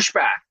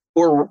pushback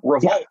or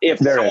revolt if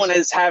someone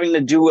is having to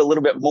do a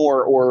little bit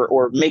more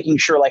or making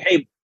sure like,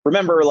 hey,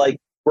 remember, like,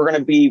 we're going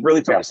to be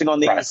really focusing on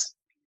these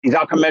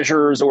outcome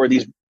measures or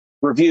these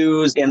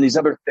reviews and these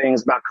other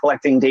things about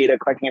collecting data,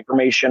 collecting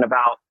information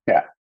about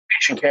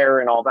patient care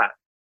and all that.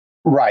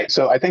 Right.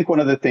 So I think one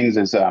of the things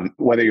is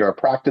whether you're a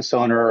practice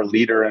owner or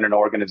leader in an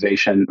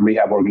organization,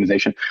 rehab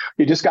organization,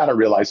 you just got to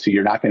realize too,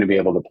 you're not going to be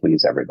able to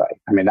please everybody.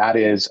 I mean,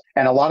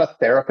 and a lot of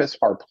therapists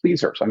are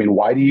pleasers. I mean,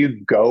 why do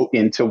you go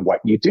into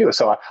what you do?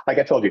 So like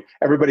I told you,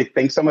 everybody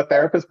thinks I'm a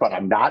therapist, but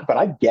I'm not, but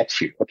I get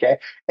you. Okay.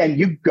 And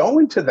you go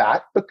into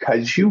that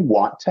because you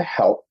want to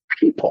help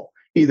people.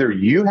 Either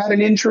you had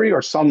an injury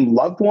or some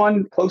loved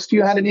one close to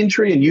you had an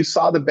injury and you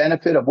saw the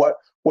benefit of what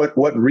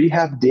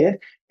rehab did.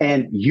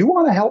 And you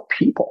want to help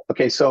people.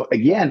 Okay. So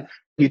again,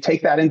 you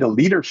take that into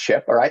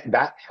leadership, all right?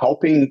 That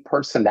helping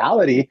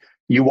personality,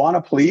 you want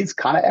to please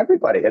kind of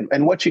everybody.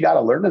 And what you got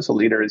to learn as a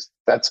leader is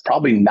that's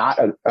probably not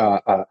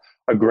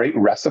a great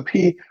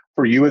recipe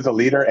for you as a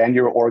leader and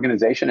your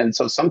organization. And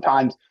so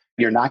sometimes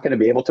you're not going to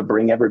be able to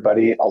bring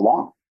everybody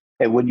along.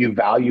 And when you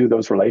value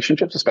those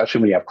relationships,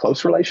 especially when you have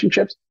close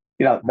relationships,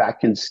 that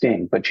can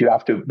sting, but you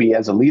have to be,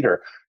 as a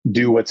leader,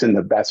 do what's in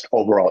the best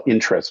overall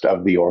interest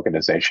of the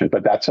organization.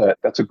 But that's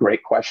a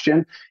great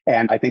question.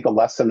 And I think a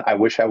lesson I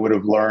wish I would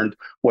have learned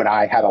when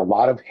I had a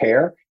lot of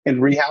hair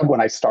in rehab. When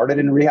I started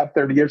in rehab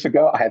 30 years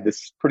ago, I had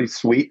this pretty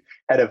sweet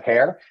head of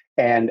hair.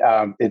 And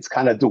it's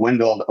kind of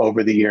dwindled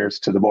over the years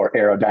to the more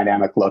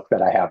aerodynamic look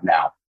that I have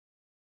now.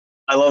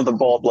 I love the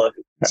bald look.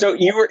 So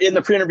you were in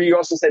the pre-interview, you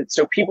also said,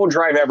 so people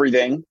drive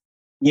everything.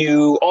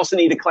 You also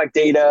need to collect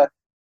data,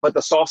 but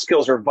the soft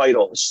skills are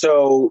vital.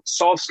 So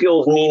soft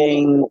skills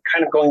meaning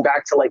kind of going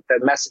back to like the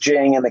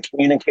messaging and the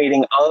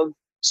communicating of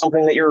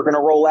something that you're going to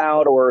roll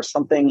out or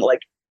something like,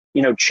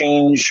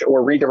 change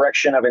or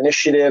redirection of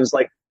initiatives.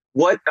 Like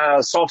what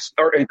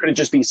or it could it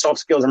just be soft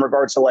skills in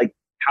regards to like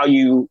how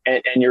you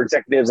and your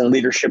executives and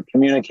leadership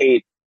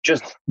communicate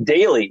just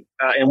daily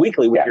and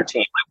weekly with your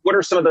team? Like what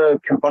are some of the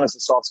components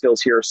of soft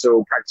skills here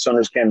so practice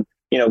owners can,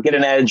 get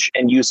an edge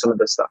and use some of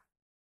this stuff?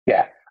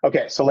 Yeah.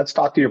 Okay, so let's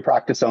talk to your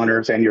practice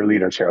owners and your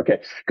leaders here,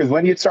 okay? Because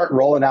when you start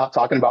rolling out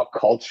talking about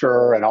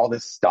culture and all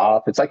this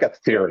stuff, it's like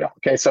ethereal,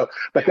 okay? So,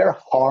 but they're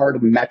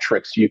hard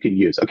metrics you can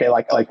use, okay?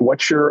 Like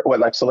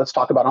so let's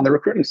talk about on the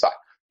recruiting side.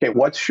 Okay,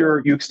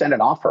 you extend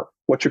an offer.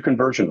 What's your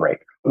conversion rate?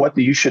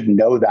 You should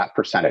know that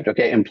percentage,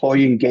 okay?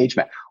 Employee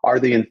engagement. Are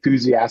they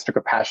enthusiastic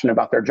or passionate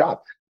about their job?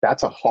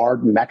 That's a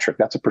hard metric.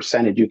 That's a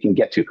percentage you can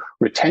get to.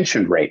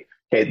 Retention rate.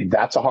 Okay,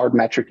 that's a hard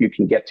metric you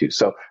can get to.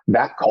 So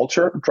that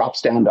culture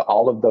drops down to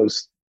all of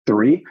those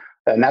three,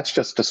 and that's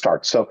just to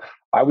start. So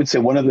I would say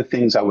one of the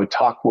things I would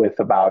talk with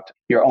about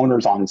your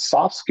owners on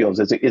soft skills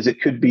is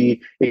it could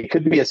be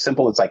as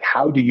simple as like,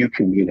 how do you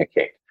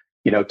communicate,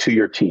 to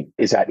your team?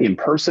 Is that in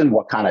person?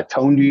 What kind of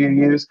tone do you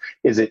use?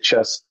 Is it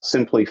just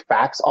simply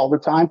facts all the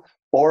time?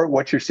 Or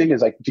what you're seeing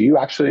is like, do you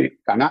actually,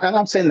 I'm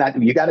not saying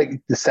that you got to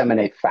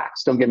disseminate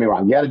facts. Don't get me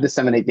wrong. You got to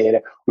disseminate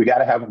data. We got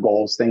to have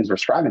goals, things we're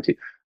striving to.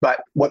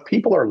 But what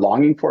people are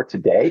longing for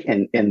today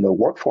in the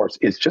workforce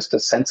is just a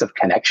sense of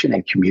connection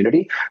and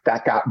community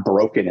that got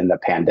broken in the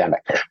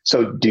pandemic.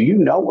 So do you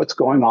know what's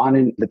going on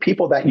in the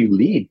people that you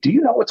lead? Do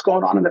you know what's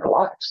going on in their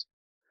lives?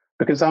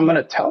 Because I'm going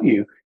to tell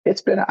you,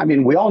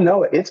 we all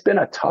know it. It's been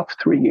a tough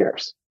 3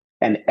 years.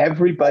 and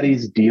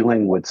everybody's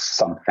dealing with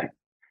something.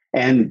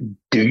 And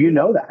do you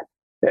know that?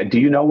 Do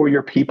you know where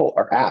your people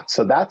are at?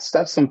 So that's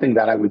something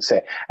that I would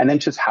say. And then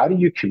just how do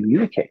you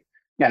communicate?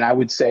 And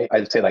I'd say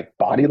like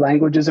body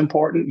language is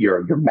important,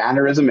 your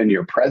mannerism and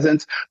your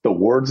presence, the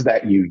words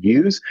that you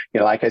use.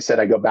 Like I said,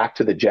 I go back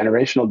to the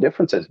generational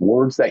differences.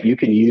 Words that you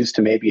can use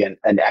to maybe an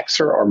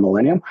Xer or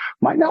millennium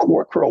might not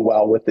work real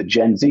well with the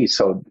Gen Z.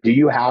 So do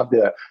you have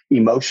the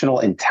emotional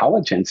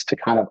intelligence to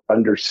kind of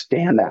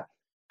understand that?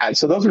 And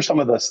so those are some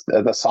of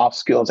the soft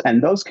skills,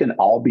 and those can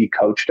all be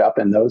coached up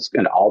and those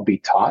can all be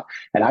taught.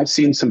 And I've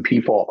seen some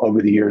people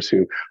over the years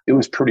who it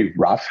was pretty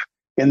rough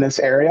in this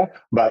area.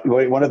 But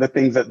one of the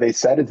things that they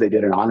said is they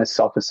did an honest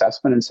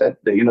self-assessment and said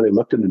that, they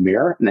looked in the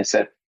mirror and they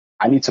said,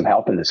 I need some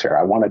help in this area.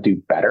 I want to do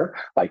better.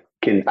 Like,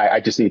 I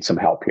just need some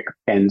help here.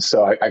 And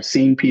so I've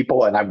seen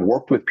people and I've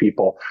worked with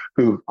people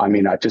who, I'm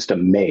just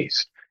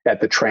amazed at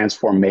the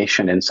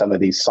transformation in some of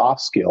these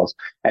soft skills.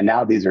 And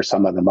now these are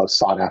some of the most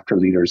sought after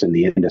leaders in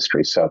the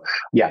industry. So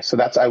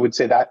I would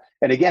say that.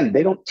 And again,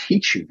 they don't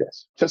teach you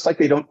this, just like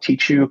they don't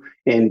teach you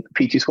in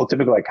PT school,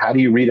 typically, like how do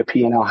you read a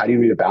P&L? How do you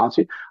read a balance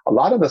sheet? A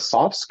lot of the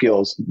soft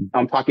skills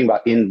I'm talking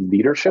about in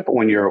leadership,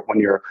 when you're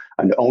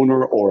an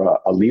owner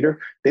or a leader,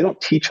 they don't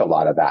teach a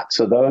lot of that.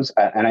 So those,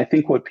 and I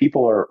think what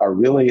people are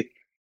really,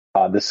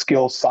 the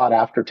skills sought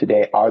after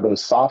today are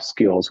those soft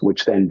skills,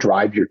 which then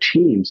drive your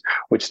teams,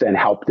 which then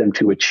help them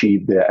to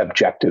achieve the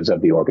objectives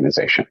of the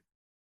organization.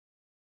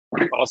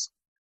 Awesome.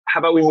 How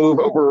about we move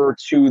over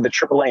to the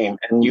triple aim?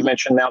 And you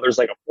mentioned now there's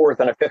like a fourth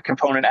and a fifth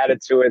component added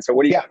to it. So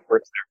what do you got for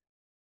us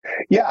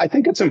there? Yeah, I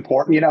think it's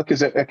important,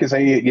 because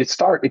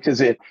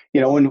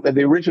when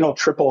the original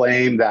triple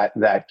aim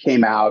that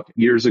came out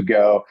years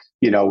ago,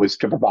 was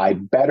to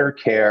provide better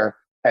care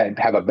and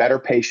have a better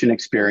patient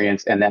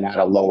experience, and then at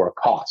a lower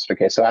cost.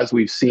 Okay, so as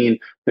we've seen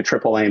the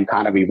triple aim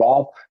kind of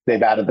evolve,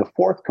 they've added the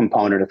fourth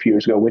component a few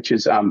years ago, which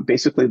is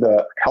basically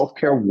the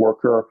healthcare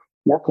worker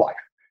work life.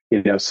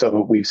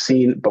 So we've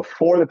seen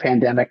before the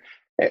pandemic,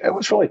 it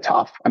was really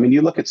tough.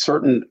 You look at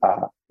certain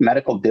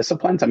medical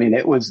disciplines.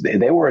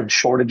 They were in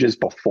shortages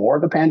before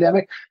the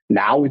pandemic.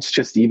 Now it's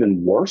just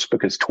even worse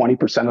because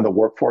 20% of the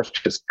workforce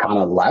just kind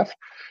of left.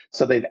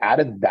 So they've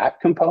added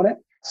that component.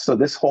 So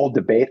this whole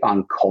debate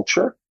on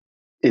culture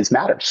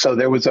matters. So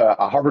there was a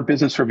Harvard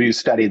Business Review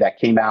study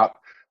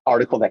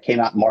article that came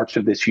out in March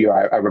of this year.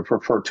 I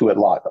refer to it a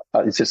lot.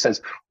 It just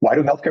says, why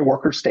do healthcare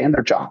workers stay in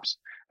their jobs?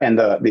 And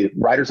the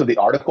writers of the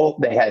article,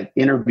 they had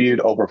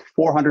interviewed over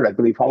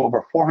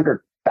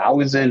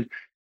 400,000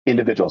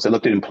 individuals. They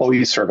looked at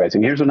employee surveys.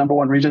 And here's the number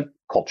one reason: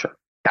 culture.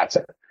 That's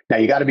it. Now,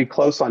 you got to be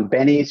close on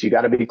bennies. You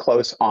got to be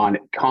close on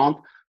comp.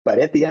 But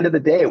at the end of the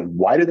day,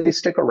 why do they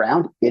stick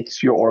around?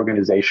 It's your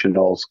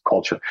organizational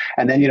culture.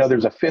 And then,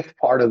 there's a fifth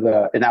part of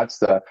and that's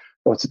the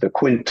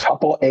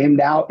quintuple aim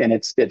now, and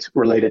it's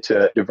related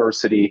to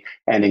diversity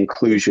and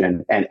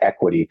inclusion and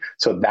equity.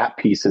 So that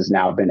piece has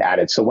now been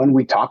added. So when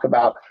we talk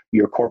about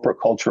your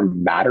corporate culture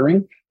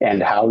mattering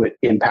and how it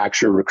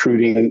impacts your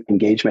recruiting,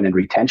 engagement, and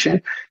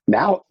retention,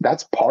 now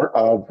that's part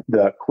of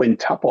the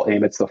quintuple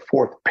aim. It's the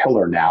fourth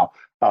pillar now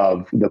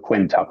of the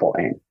quintuple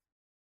aim.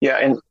 Yeah,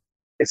 and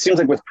it seems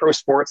like with pro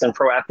sports and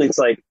pro athletes,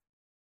 like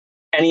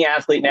any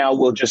athlete now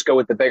will just go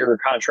with the bigger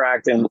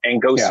contract and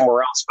go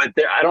somewhere else. But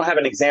I don't have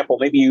an example.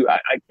 Maybe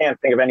I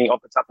can't think of any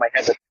off the top of my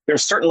head, but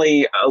there's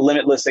certainly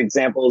limitless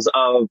examples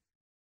of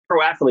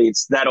pro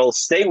athletes that'll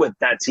stay with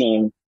that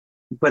team,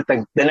 but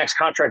the next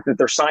contract that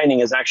they're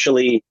signing is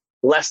actually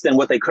less than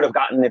what they could have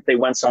gotten if they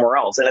went somewhere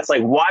else. And it's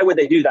like, why would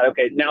they do that?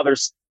 Okay, now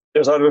there's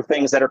other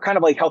things that are kind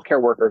of like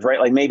healthcare workers, right?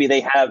 Like maybe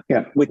they have,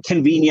 with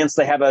convenience,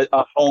 they have a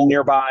home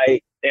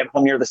nearby, they have a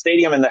home near the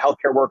stadium, and the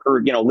healthcare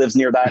worker, lives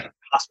near that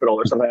hospital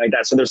or something like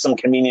that. So there's some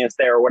convenience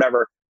there or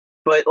whatever.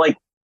 But like,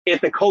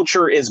 if the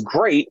culture is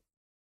great,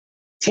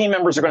 team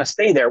members are going to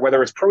stay there,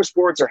 whether it's pro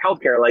sports or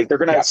healthcare. Like, they're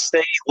going to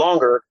stay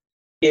longer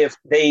if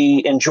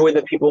they enjoy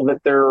the people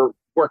that they're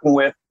working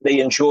with, they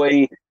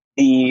enjoy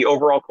the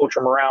overall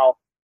culture morale,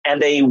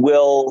 and they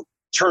will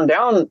turn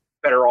down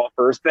better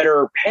offers,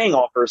 better paying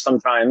offers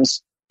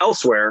sometimes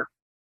elsewhere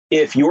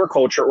if your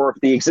culture or if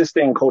the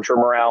existing culture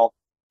morale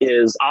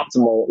is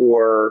optimal,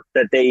 or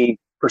that they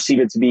perceive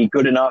it to be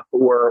good enough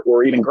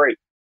or even great.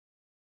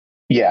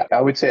 Yeah,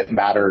 I would say it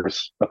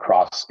matters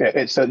across.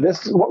 So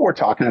this is what we're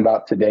talking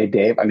about today,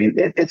 Dave.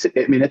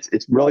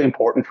 It's really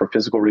important for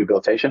physical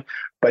rehabilitation,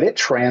 but it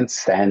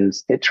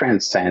transcends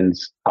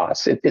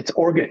us.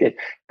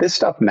 This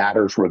stuff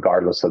matters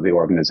regardless of the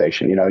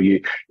organization.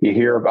 You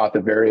hear about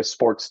the various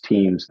sports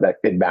teams that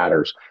it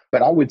matters.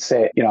 But I would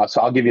say,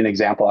 so I'll give you an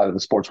example out of the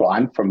sports world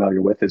I'm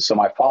familiar with is, so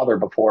my father,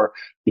 before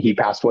he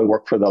passed away,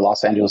 worked for the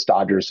Los Angeles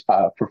Dodgers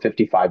for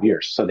 55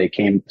 years. So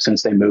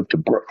since they moved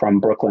from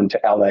Brooklyn to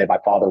LA, my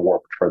father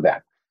worked for them.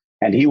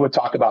 And he would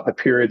talk about the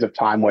periods of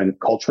time when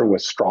culture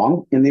was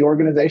strong in the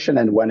organization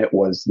and when it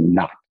was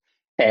not.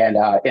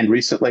 And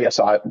recently,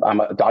 I'm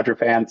a Dodger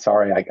fan.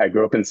 Sorry, I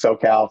grew up in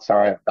SoCal.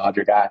 Sorry, I'm a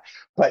Dodger guy.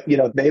 But,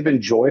 they've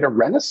enjoyed a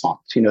renaissance.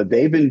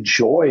 They've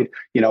enjoyed,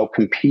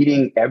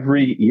 competing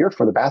every year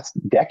for the past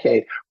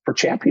decade for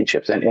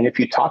championships. And if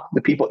you talk to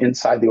the people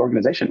inside the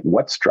organization,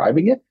 what's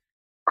driving it?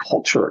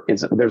 Culture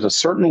is, there's a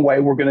certain way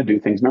we're going to do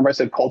things. Remember, I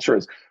said culture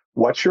is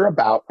what you're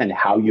about and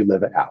how you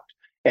live it out.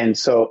 And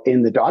so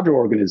in the Dodger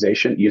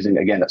organization, using,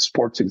 again, a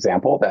sports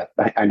example that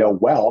I know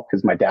well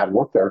because my dad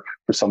worked there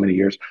for so many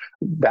years,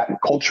 that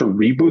culture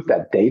reboot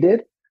that they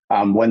did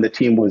when the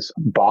team was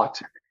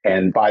bought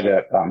and by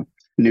the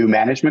new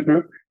management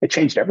group, it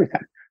changed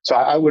everything. So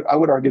I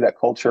would argue that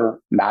culture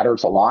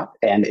matters a lot,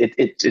 and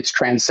it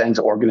transcends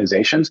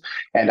organizations.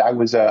 And I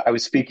was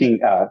speaking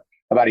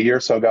about a year or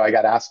so ago. I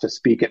got asked to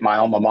speak at my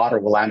alma mater,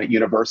 Willamette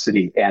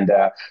University, and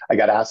I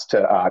got asked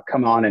to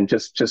come on and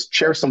just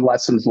share some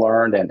lessons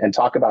learned and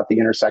talk about the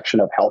intersection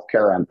of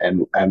healthcare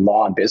and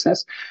law and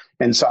business.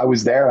 And so I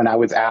was there, and I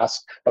was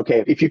asked,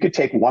 okay, if you could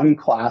take one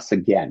class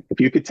again,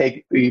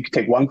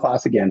 one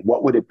class again,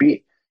 what would it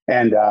be?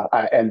 And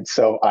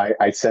so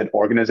I said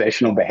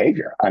organizational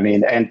behavior. I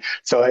mean, and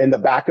so in the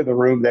back of the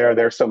room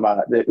there's some,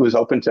 it was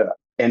open to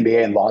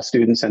MBA and law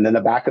students. And in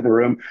the back of the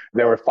room,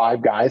 there were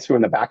 5 guys who were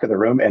in the back of the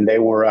room, and they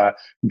were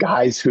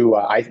guys who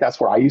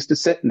that's where I used to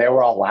sit, and they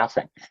were all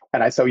laughing.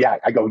 And I said, yeah,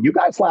 I go, you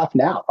guys laugh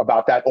now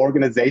about that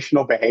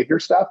organizational behavior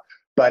stuff,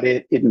 but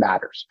it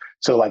matters.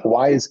 So like,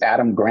 why is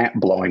Adam Grant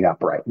blowing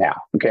up right now?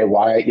 Okay.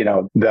 Why,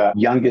 the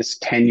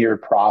youngest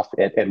tenured prof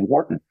at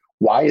Wharton?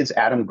 Why is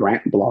Adam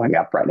Grant blowing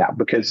up right now?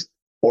 Because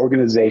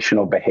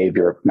organizational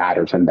behavior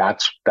matters, and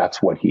that's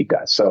what he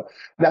does. So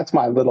that's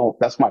my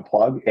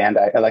plug. And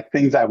I like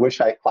things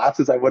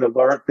classes I would have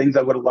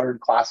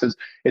learned, classes.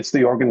 It's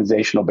the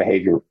organizational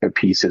behavior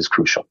piece is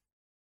crucial.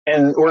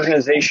 And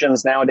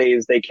organizations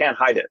nowadays, they can't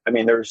hide it. I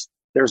mean, there's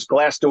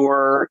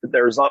Glassdoor,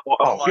 there's a lot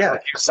of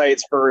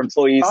sites for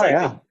employees.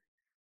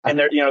 And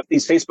there,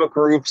 these Facebook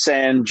groups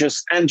and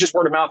just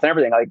word of mouth and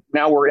everything. Like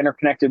now we're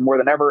interconnected more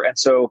than ever. And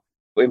so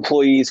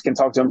employees can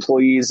talk to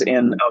employees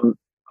in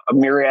a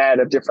myriad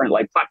of different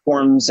like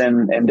platforms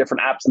and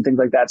different apps and things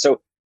like that.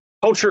 So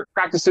culture,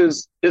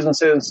 practices,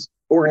 businesses,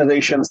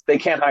 organizations, they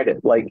can't hide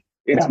it. Like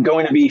it's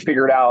going to be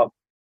figured out.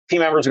 Team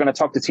members are going to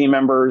talk to team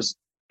members,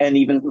 and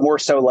even more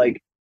so,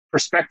 like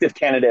prospective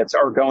candidates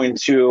are going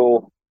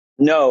to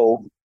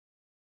know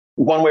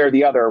one way or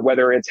the other,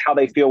 whether it's how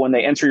they feel when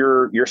they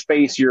enter your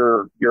space,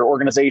 your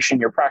organization,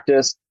 your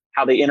practice,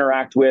 how they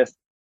interact with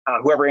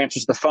whoever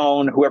answers the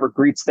phone, whoever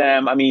greets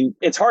them. I mean,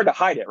 it's hard to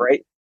hide it,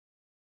 right?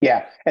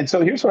 Yeah. And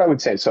so here's what I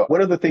would say. So what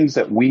are the things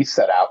that we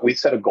set out? We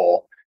set a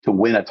goal to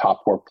win a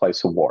top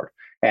workplace award.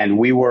 And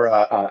we were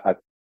a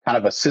kind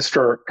of a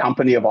sister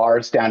company of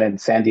ours down in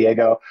San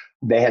Diego.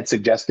 They had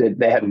suggested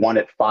they had won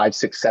it 5,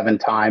 6, 7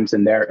 times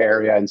in their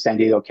area in San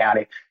Diego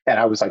County. And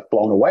I was like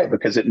blown away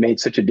because it made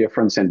such a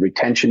difference in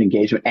retention,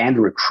 engagement,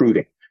 and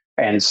recruiting.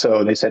 And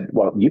so they said,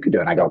 well, you can do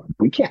it. And I go,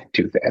 we can't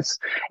do this.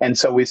 And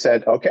so we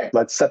said, okay,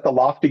 let's set the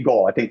lofty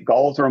goal. I think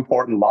goals are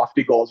important.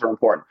 Lofty goals are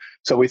important.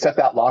 So we set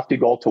that lofty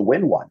goal to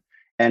win 1.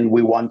 And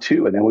we won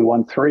 2, and then we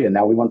won 3, and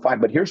now we won 5.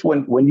 But here's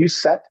when you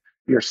set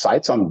your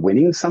sights on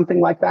winning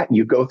something like that,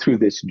 you go through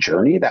this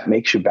journey that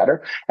makes you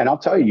better. And I'll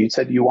tell you, you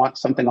said you want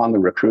something on the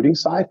recruiting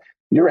side.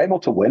 You're able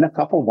to win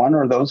one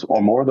or those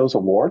or more of those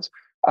awards.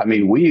 I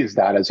mean, we use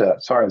that as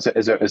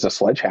a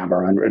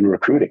sledgehammer in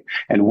recruiting.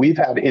 And we've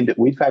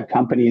had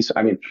companies.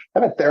 I mean,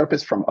 I've had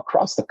therapists from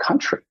across the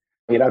country.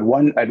 I had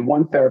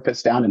one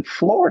therapist down in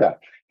Florida.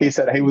 He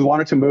said, "Hey, we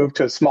wanted to move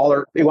to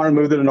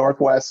the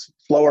Northwest,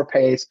 slower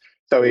pace."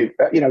 So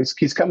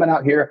he's coming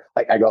out here.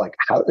 Like I go,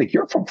 how? Like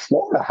you're from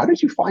Florida? How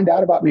did you find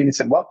out about me? And he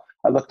said, "Well,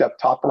 I looked up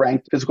top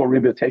ranked physical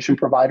rehabilitation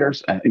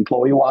providers,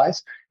 employee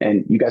wise,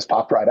 and you guys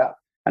popped right up."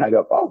 And I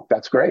go, oh,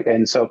 that's great.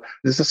 And so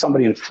this is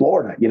somebody in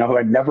Florida, who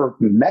I'd never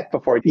met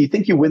before. You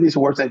think you win these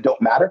awards that don't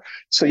matter.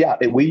 So yeah,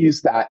 we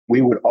use that.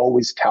 We would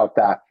always tout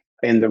that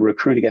in the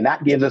recruiting. And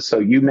that gives us, so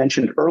you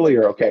mentioned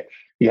earlier, okay,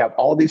 you have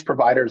all these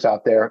providers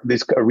out there,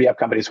 these rehab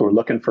companies who are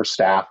looking for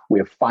staff. We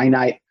have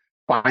finite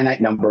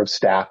number of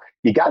staff.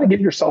 You got to give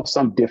yourself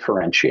some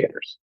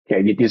differentiators.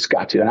 Okay, you just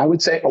got to. And I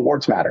would say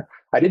awards matter.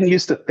 I didn't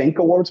used to think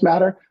awards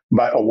matter,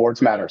 but awards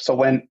matter. So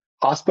when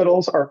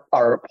hospitals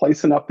are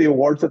placing up the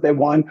awards that they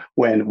won,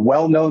 when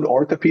well-known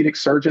orthopedic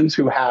surgeons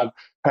who have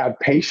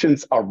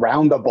patients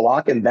around the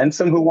block and then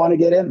some who want to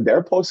get in,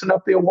 they're posting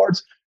up the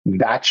awards.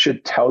 That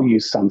should tell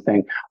you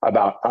something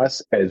about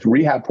us as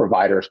rehab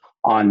providers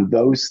on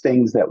those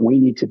things that we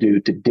need to do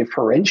to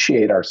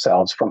differentiate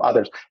ourselves from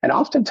others. And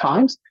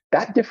oftentimes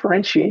that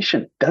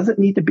differentiation doesn't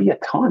need to be a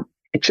ton.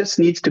 It just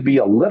needs to be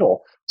a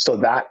little, so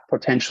that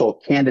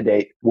potential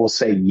candidate will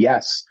say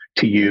yes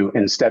to you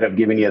instead of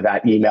giving you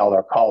that email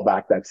or call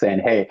back that's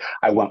saying, hey,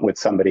 I went with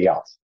somebody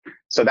else.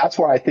 So that's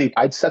where I think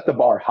I'd set the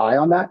bar high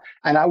on that.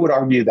 And I would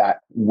argue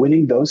that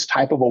winning those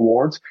type of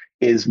awards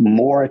is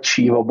more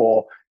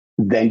achievable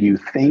than you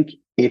think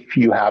if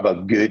you have a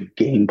good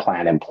game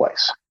plan in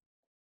place.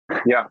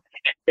 Yeah.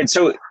 And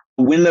so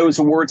win those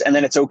awards, and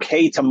then it's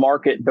okay to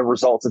market the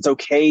results. It's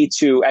okay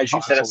to, as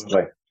you said,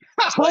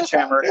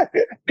 sledgehammer,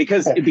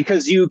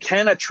 because you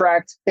can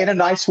attract in a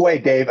nice way,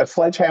 Dave, a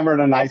sledgehammer in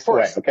a nice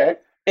way. Okay.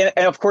 And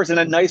of course, in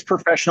a nice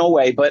professional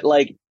way, but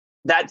like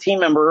that team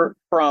member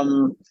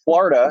from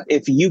Florida,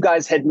 if you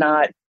guys had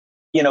not,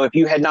 if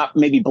you had not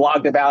maybe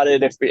blogged about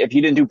it, if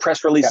you didn't do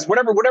press releases,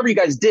 whatever you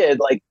guys did,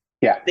 like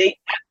that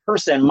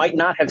person might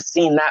not have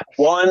seen that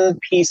one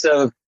piece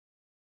of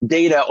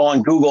data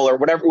on Google or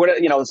whatever,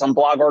 some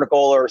blog article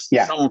or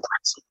some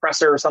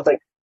presser or something,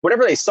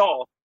 whatever they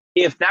saw.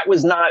 If that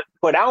was not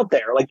put out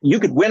there, like you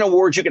could win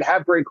awards, you could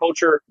have great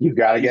culture. You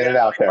got to get it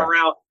out there.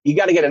 You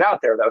got to get it out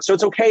there though. So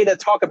it's okay to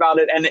talk about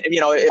it. And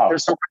if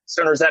there's some practice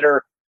owners that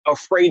are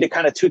afraid to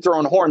kind of toot their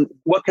own horn,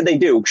 what could they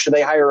do? Should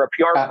they hire a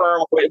PR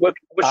firm? What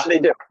should they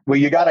do? Well,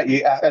 you got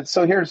to.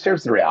 So here's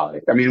the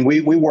reality. I mean,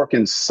 we work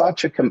in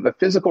such the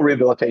physical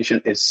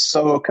rehabilitation is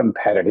so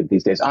competitive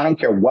these days. I don't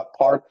care what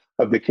part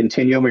of the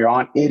continuum you're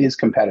on, it is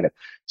competitive.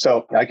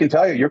 So I can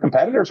tell you, your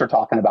competitors are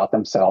talking about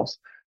themselves.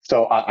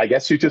 So I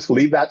guess you just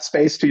leave that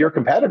space to your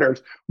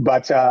competitors,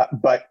 but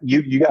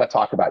you got to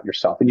talk about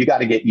yourself and you got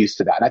to get used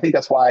to that. And I think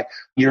that's why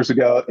years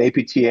ago,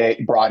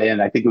 APTA brought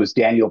in, I think it was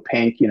Daniel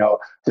Pink,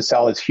 to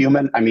sell as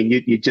human. I mean,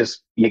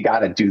 you got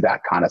to do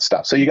that kind of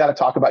stuff. So you got to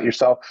talk about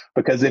yourself,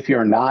 because if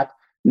you're not,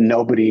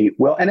 nobody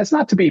will. And it's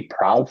not to be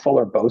proudful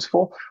or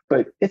boastful,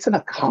 but it's an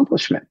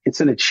accomplishment.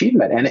 It's an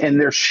achievement, and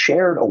they're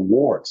shared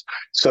awards.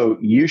 So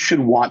you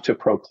should want to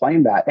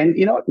proclaim that. And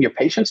your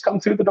patients come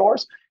through the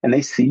doors and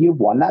they see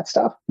you've won that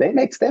stuff. That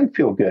makes them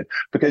feel good,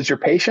 because your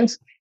patients,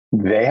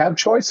 they have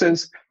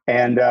choices,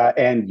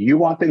 and you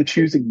want them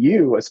choosing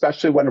you,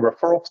 especially when a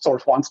referral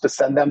source wants to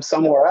send them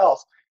somewhere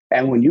else.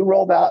 And when you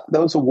roll out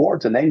those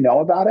awards and they know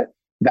about it,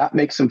 that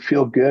makes them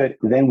feel good.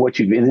 And then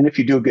if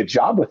you do a good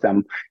job with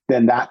them,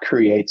 then that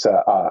creates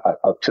a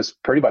just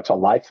pretty much a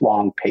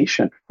lifelong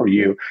patient for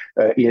you,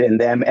 in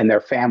them and their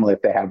family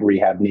if they have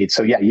rehab needs.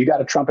 So you got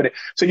to trumpet it.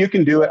 So you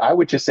can do it. I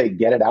would just say,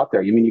 get it out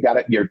there. I mean, you got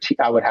to,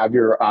 I would have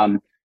your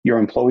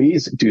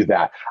employees do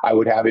that. I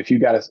would have, if you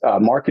got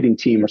a marketing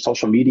team or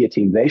social media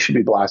team, they should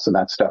be blasting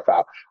that stuff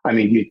out. I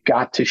mean, you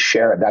got to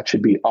share it. That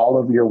should be all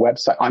over your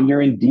website, on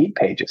your Indeed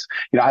pages.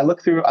 I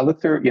look through,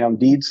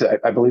 Indeed's,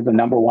 I believe, the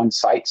number one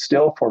site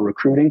still for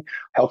recruiting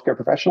healthcare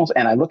professionals.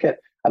 And I look at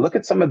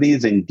some of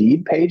these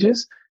Indeed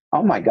pages.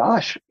 Oh my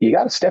gosh, you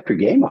got to step your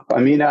game up.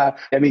 I mean,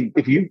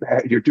 if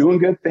you're doing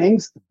good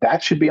things,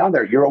 that should be on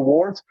there. Your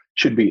awards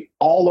should be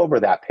all over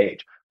that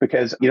page,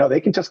 because, they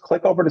can just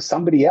click over to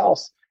somebody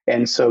else.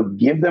 And so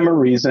give them a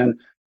reason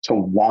to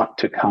want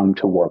to come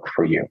to work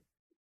for you.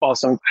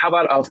 Awesome. How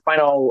about a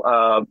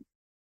final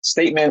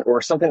statement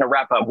or something to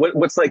wrap up?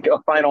 What's like a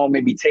final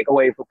maybe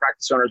takeaway for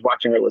practice owners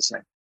watching or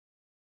listening?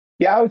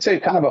 Yeah, I would say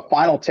kind of a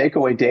final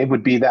takeaway, Dave,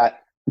 would be that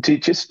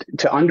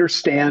to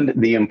understand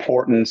the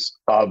importance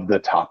of the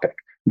topic,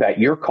 that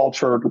your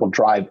culture will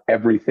drive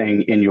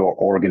everything in your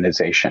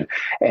organization.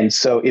 And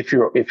so if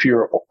your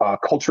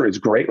culture is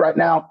great right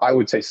now, I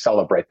would say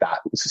celebrate that.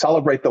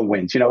 Celebrate the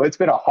wins. It's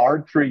been a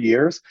hard 3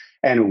 years,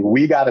 and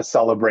we got to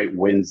celebrate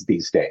wins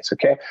these days.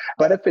 Okay.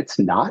 But if it's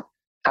not,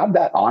 have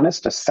that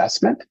honest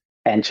assessment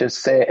and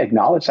just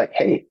acknowledge like,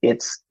 hey,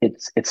 it's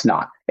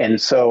not.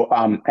 And so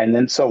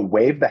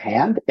wave the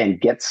hand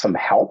and get some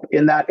help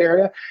in that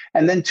area.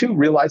 And then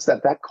realize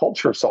that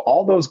culture. So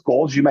all those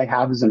goals you may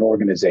have as an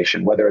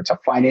organization, whether it's a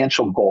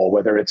financial goal,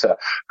 whether it's a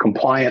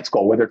compliance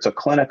goal, whether it's a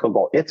clinical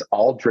goal, it's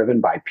all driven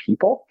by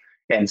people.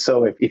 And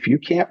so if you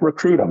can't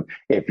recruit them,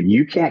 if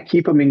you can't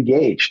keep them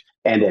engaged,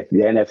 and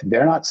if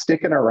they're not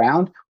sticking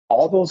around,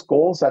 all those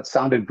goals that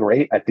sounded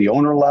great at the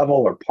owner level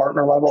or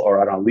partner level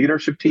or at a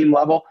leadership team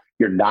level,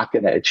 you're not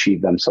going to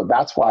achieve them. So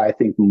that's why I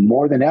think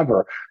more than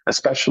ever,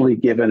 especially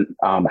given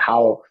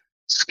how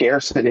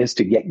scarce it is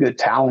to get good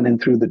talent in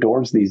through the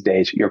doors these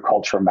days, your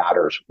culture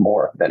matters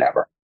more than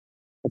ever.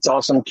 That's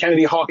awesome.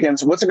 Kennedy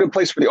Hawkins, what's a good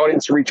place for the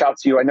audience to reach out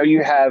to you? I know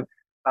you have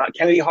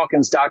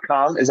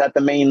KennedyHawkins.com. Is that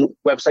the main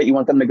website you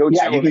want them to go to?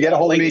 Yeah, you can get a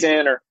hold of me.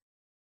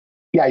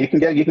 Yeah, you can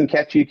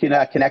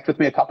connect with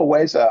me a couple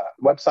ways.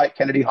 Website,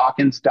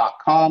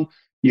 KennedyHawkins.com.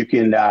 You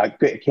can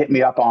hit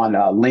me up on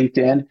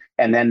LinkedIn.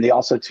 And then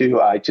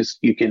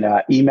you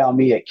can email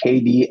me at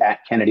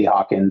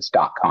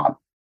kd@kennedyhawkins.com.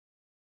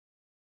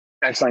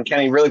 Excellent.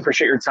 Kenny, really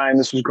appreciate your time.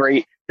 This was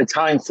great. The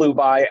time flew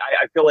by.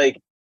 I feel like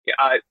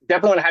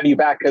definitely want to have you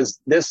back, because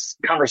this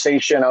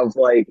conversation of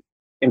like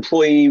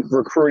employee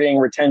recruiting,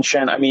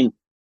 retention, I mean,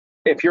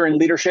 if you're in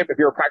leadership, if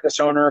you're a practice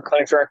owner,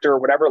 clinic director, or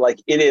whatever, like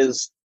it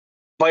is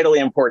vitally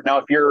important. Now,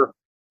 if you're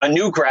a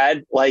new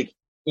grad, like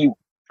you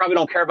probably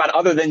don't care about it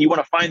other than you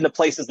want to find the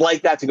places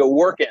like that to go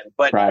work in.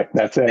 But right,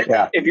 that's it.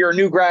 Yeah. If you're a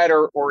new grad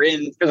or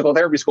in physical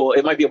therapy school,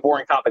 it might be a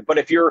boring topic. But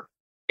if you're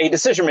a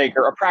decision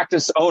maker, a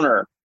practice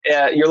owner,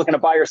 you're looking to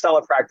buy or sell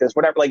a practice,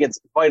 whatever, like it's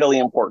vitally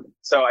important.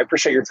 So I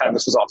appreciate your time.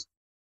 This was awesome.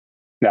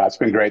 No, it's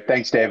been great.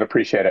 Thanks, Dave.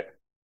 Appreciate it.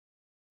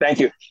 Thank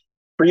you.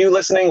 For you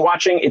listening,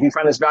 watching, if you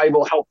find this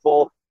valuable,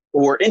 helpful,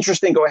 or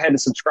interesting, go ahead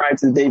and subscribe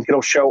to the Dave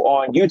Kittle Show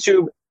on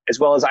YouTube, as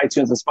well as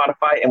iTunes and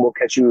Spotify, and we'll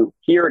catch you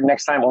here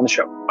next time on the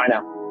show. Bye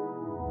now.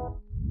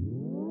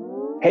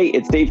 Hey,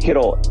 it's Dave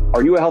Kittle.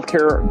 Are you a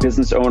healthcare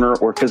business owner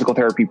or physical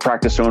therapy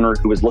practice owner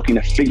who is looking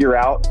to figure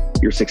out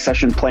your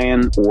succession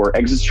plan or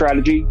exit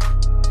strategy?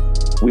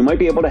 We might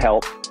be able to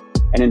help.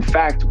 And in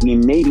fact, we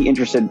may be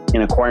interested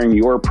in acquiring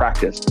your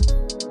practice.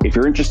 If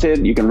you're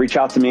interested, you can reach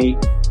out to me.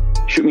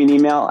 Shoot me an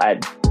email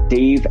at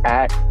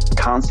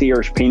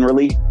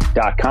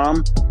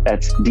dave@conciergepainrelief.com.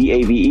 That's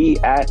DAVE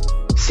at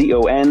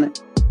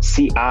CONCIERGE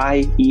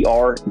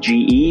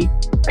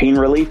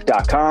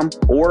painrelief.com.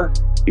 Or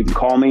you can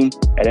call me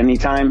at any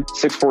time,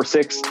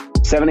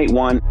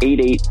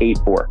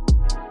 646-781-8884.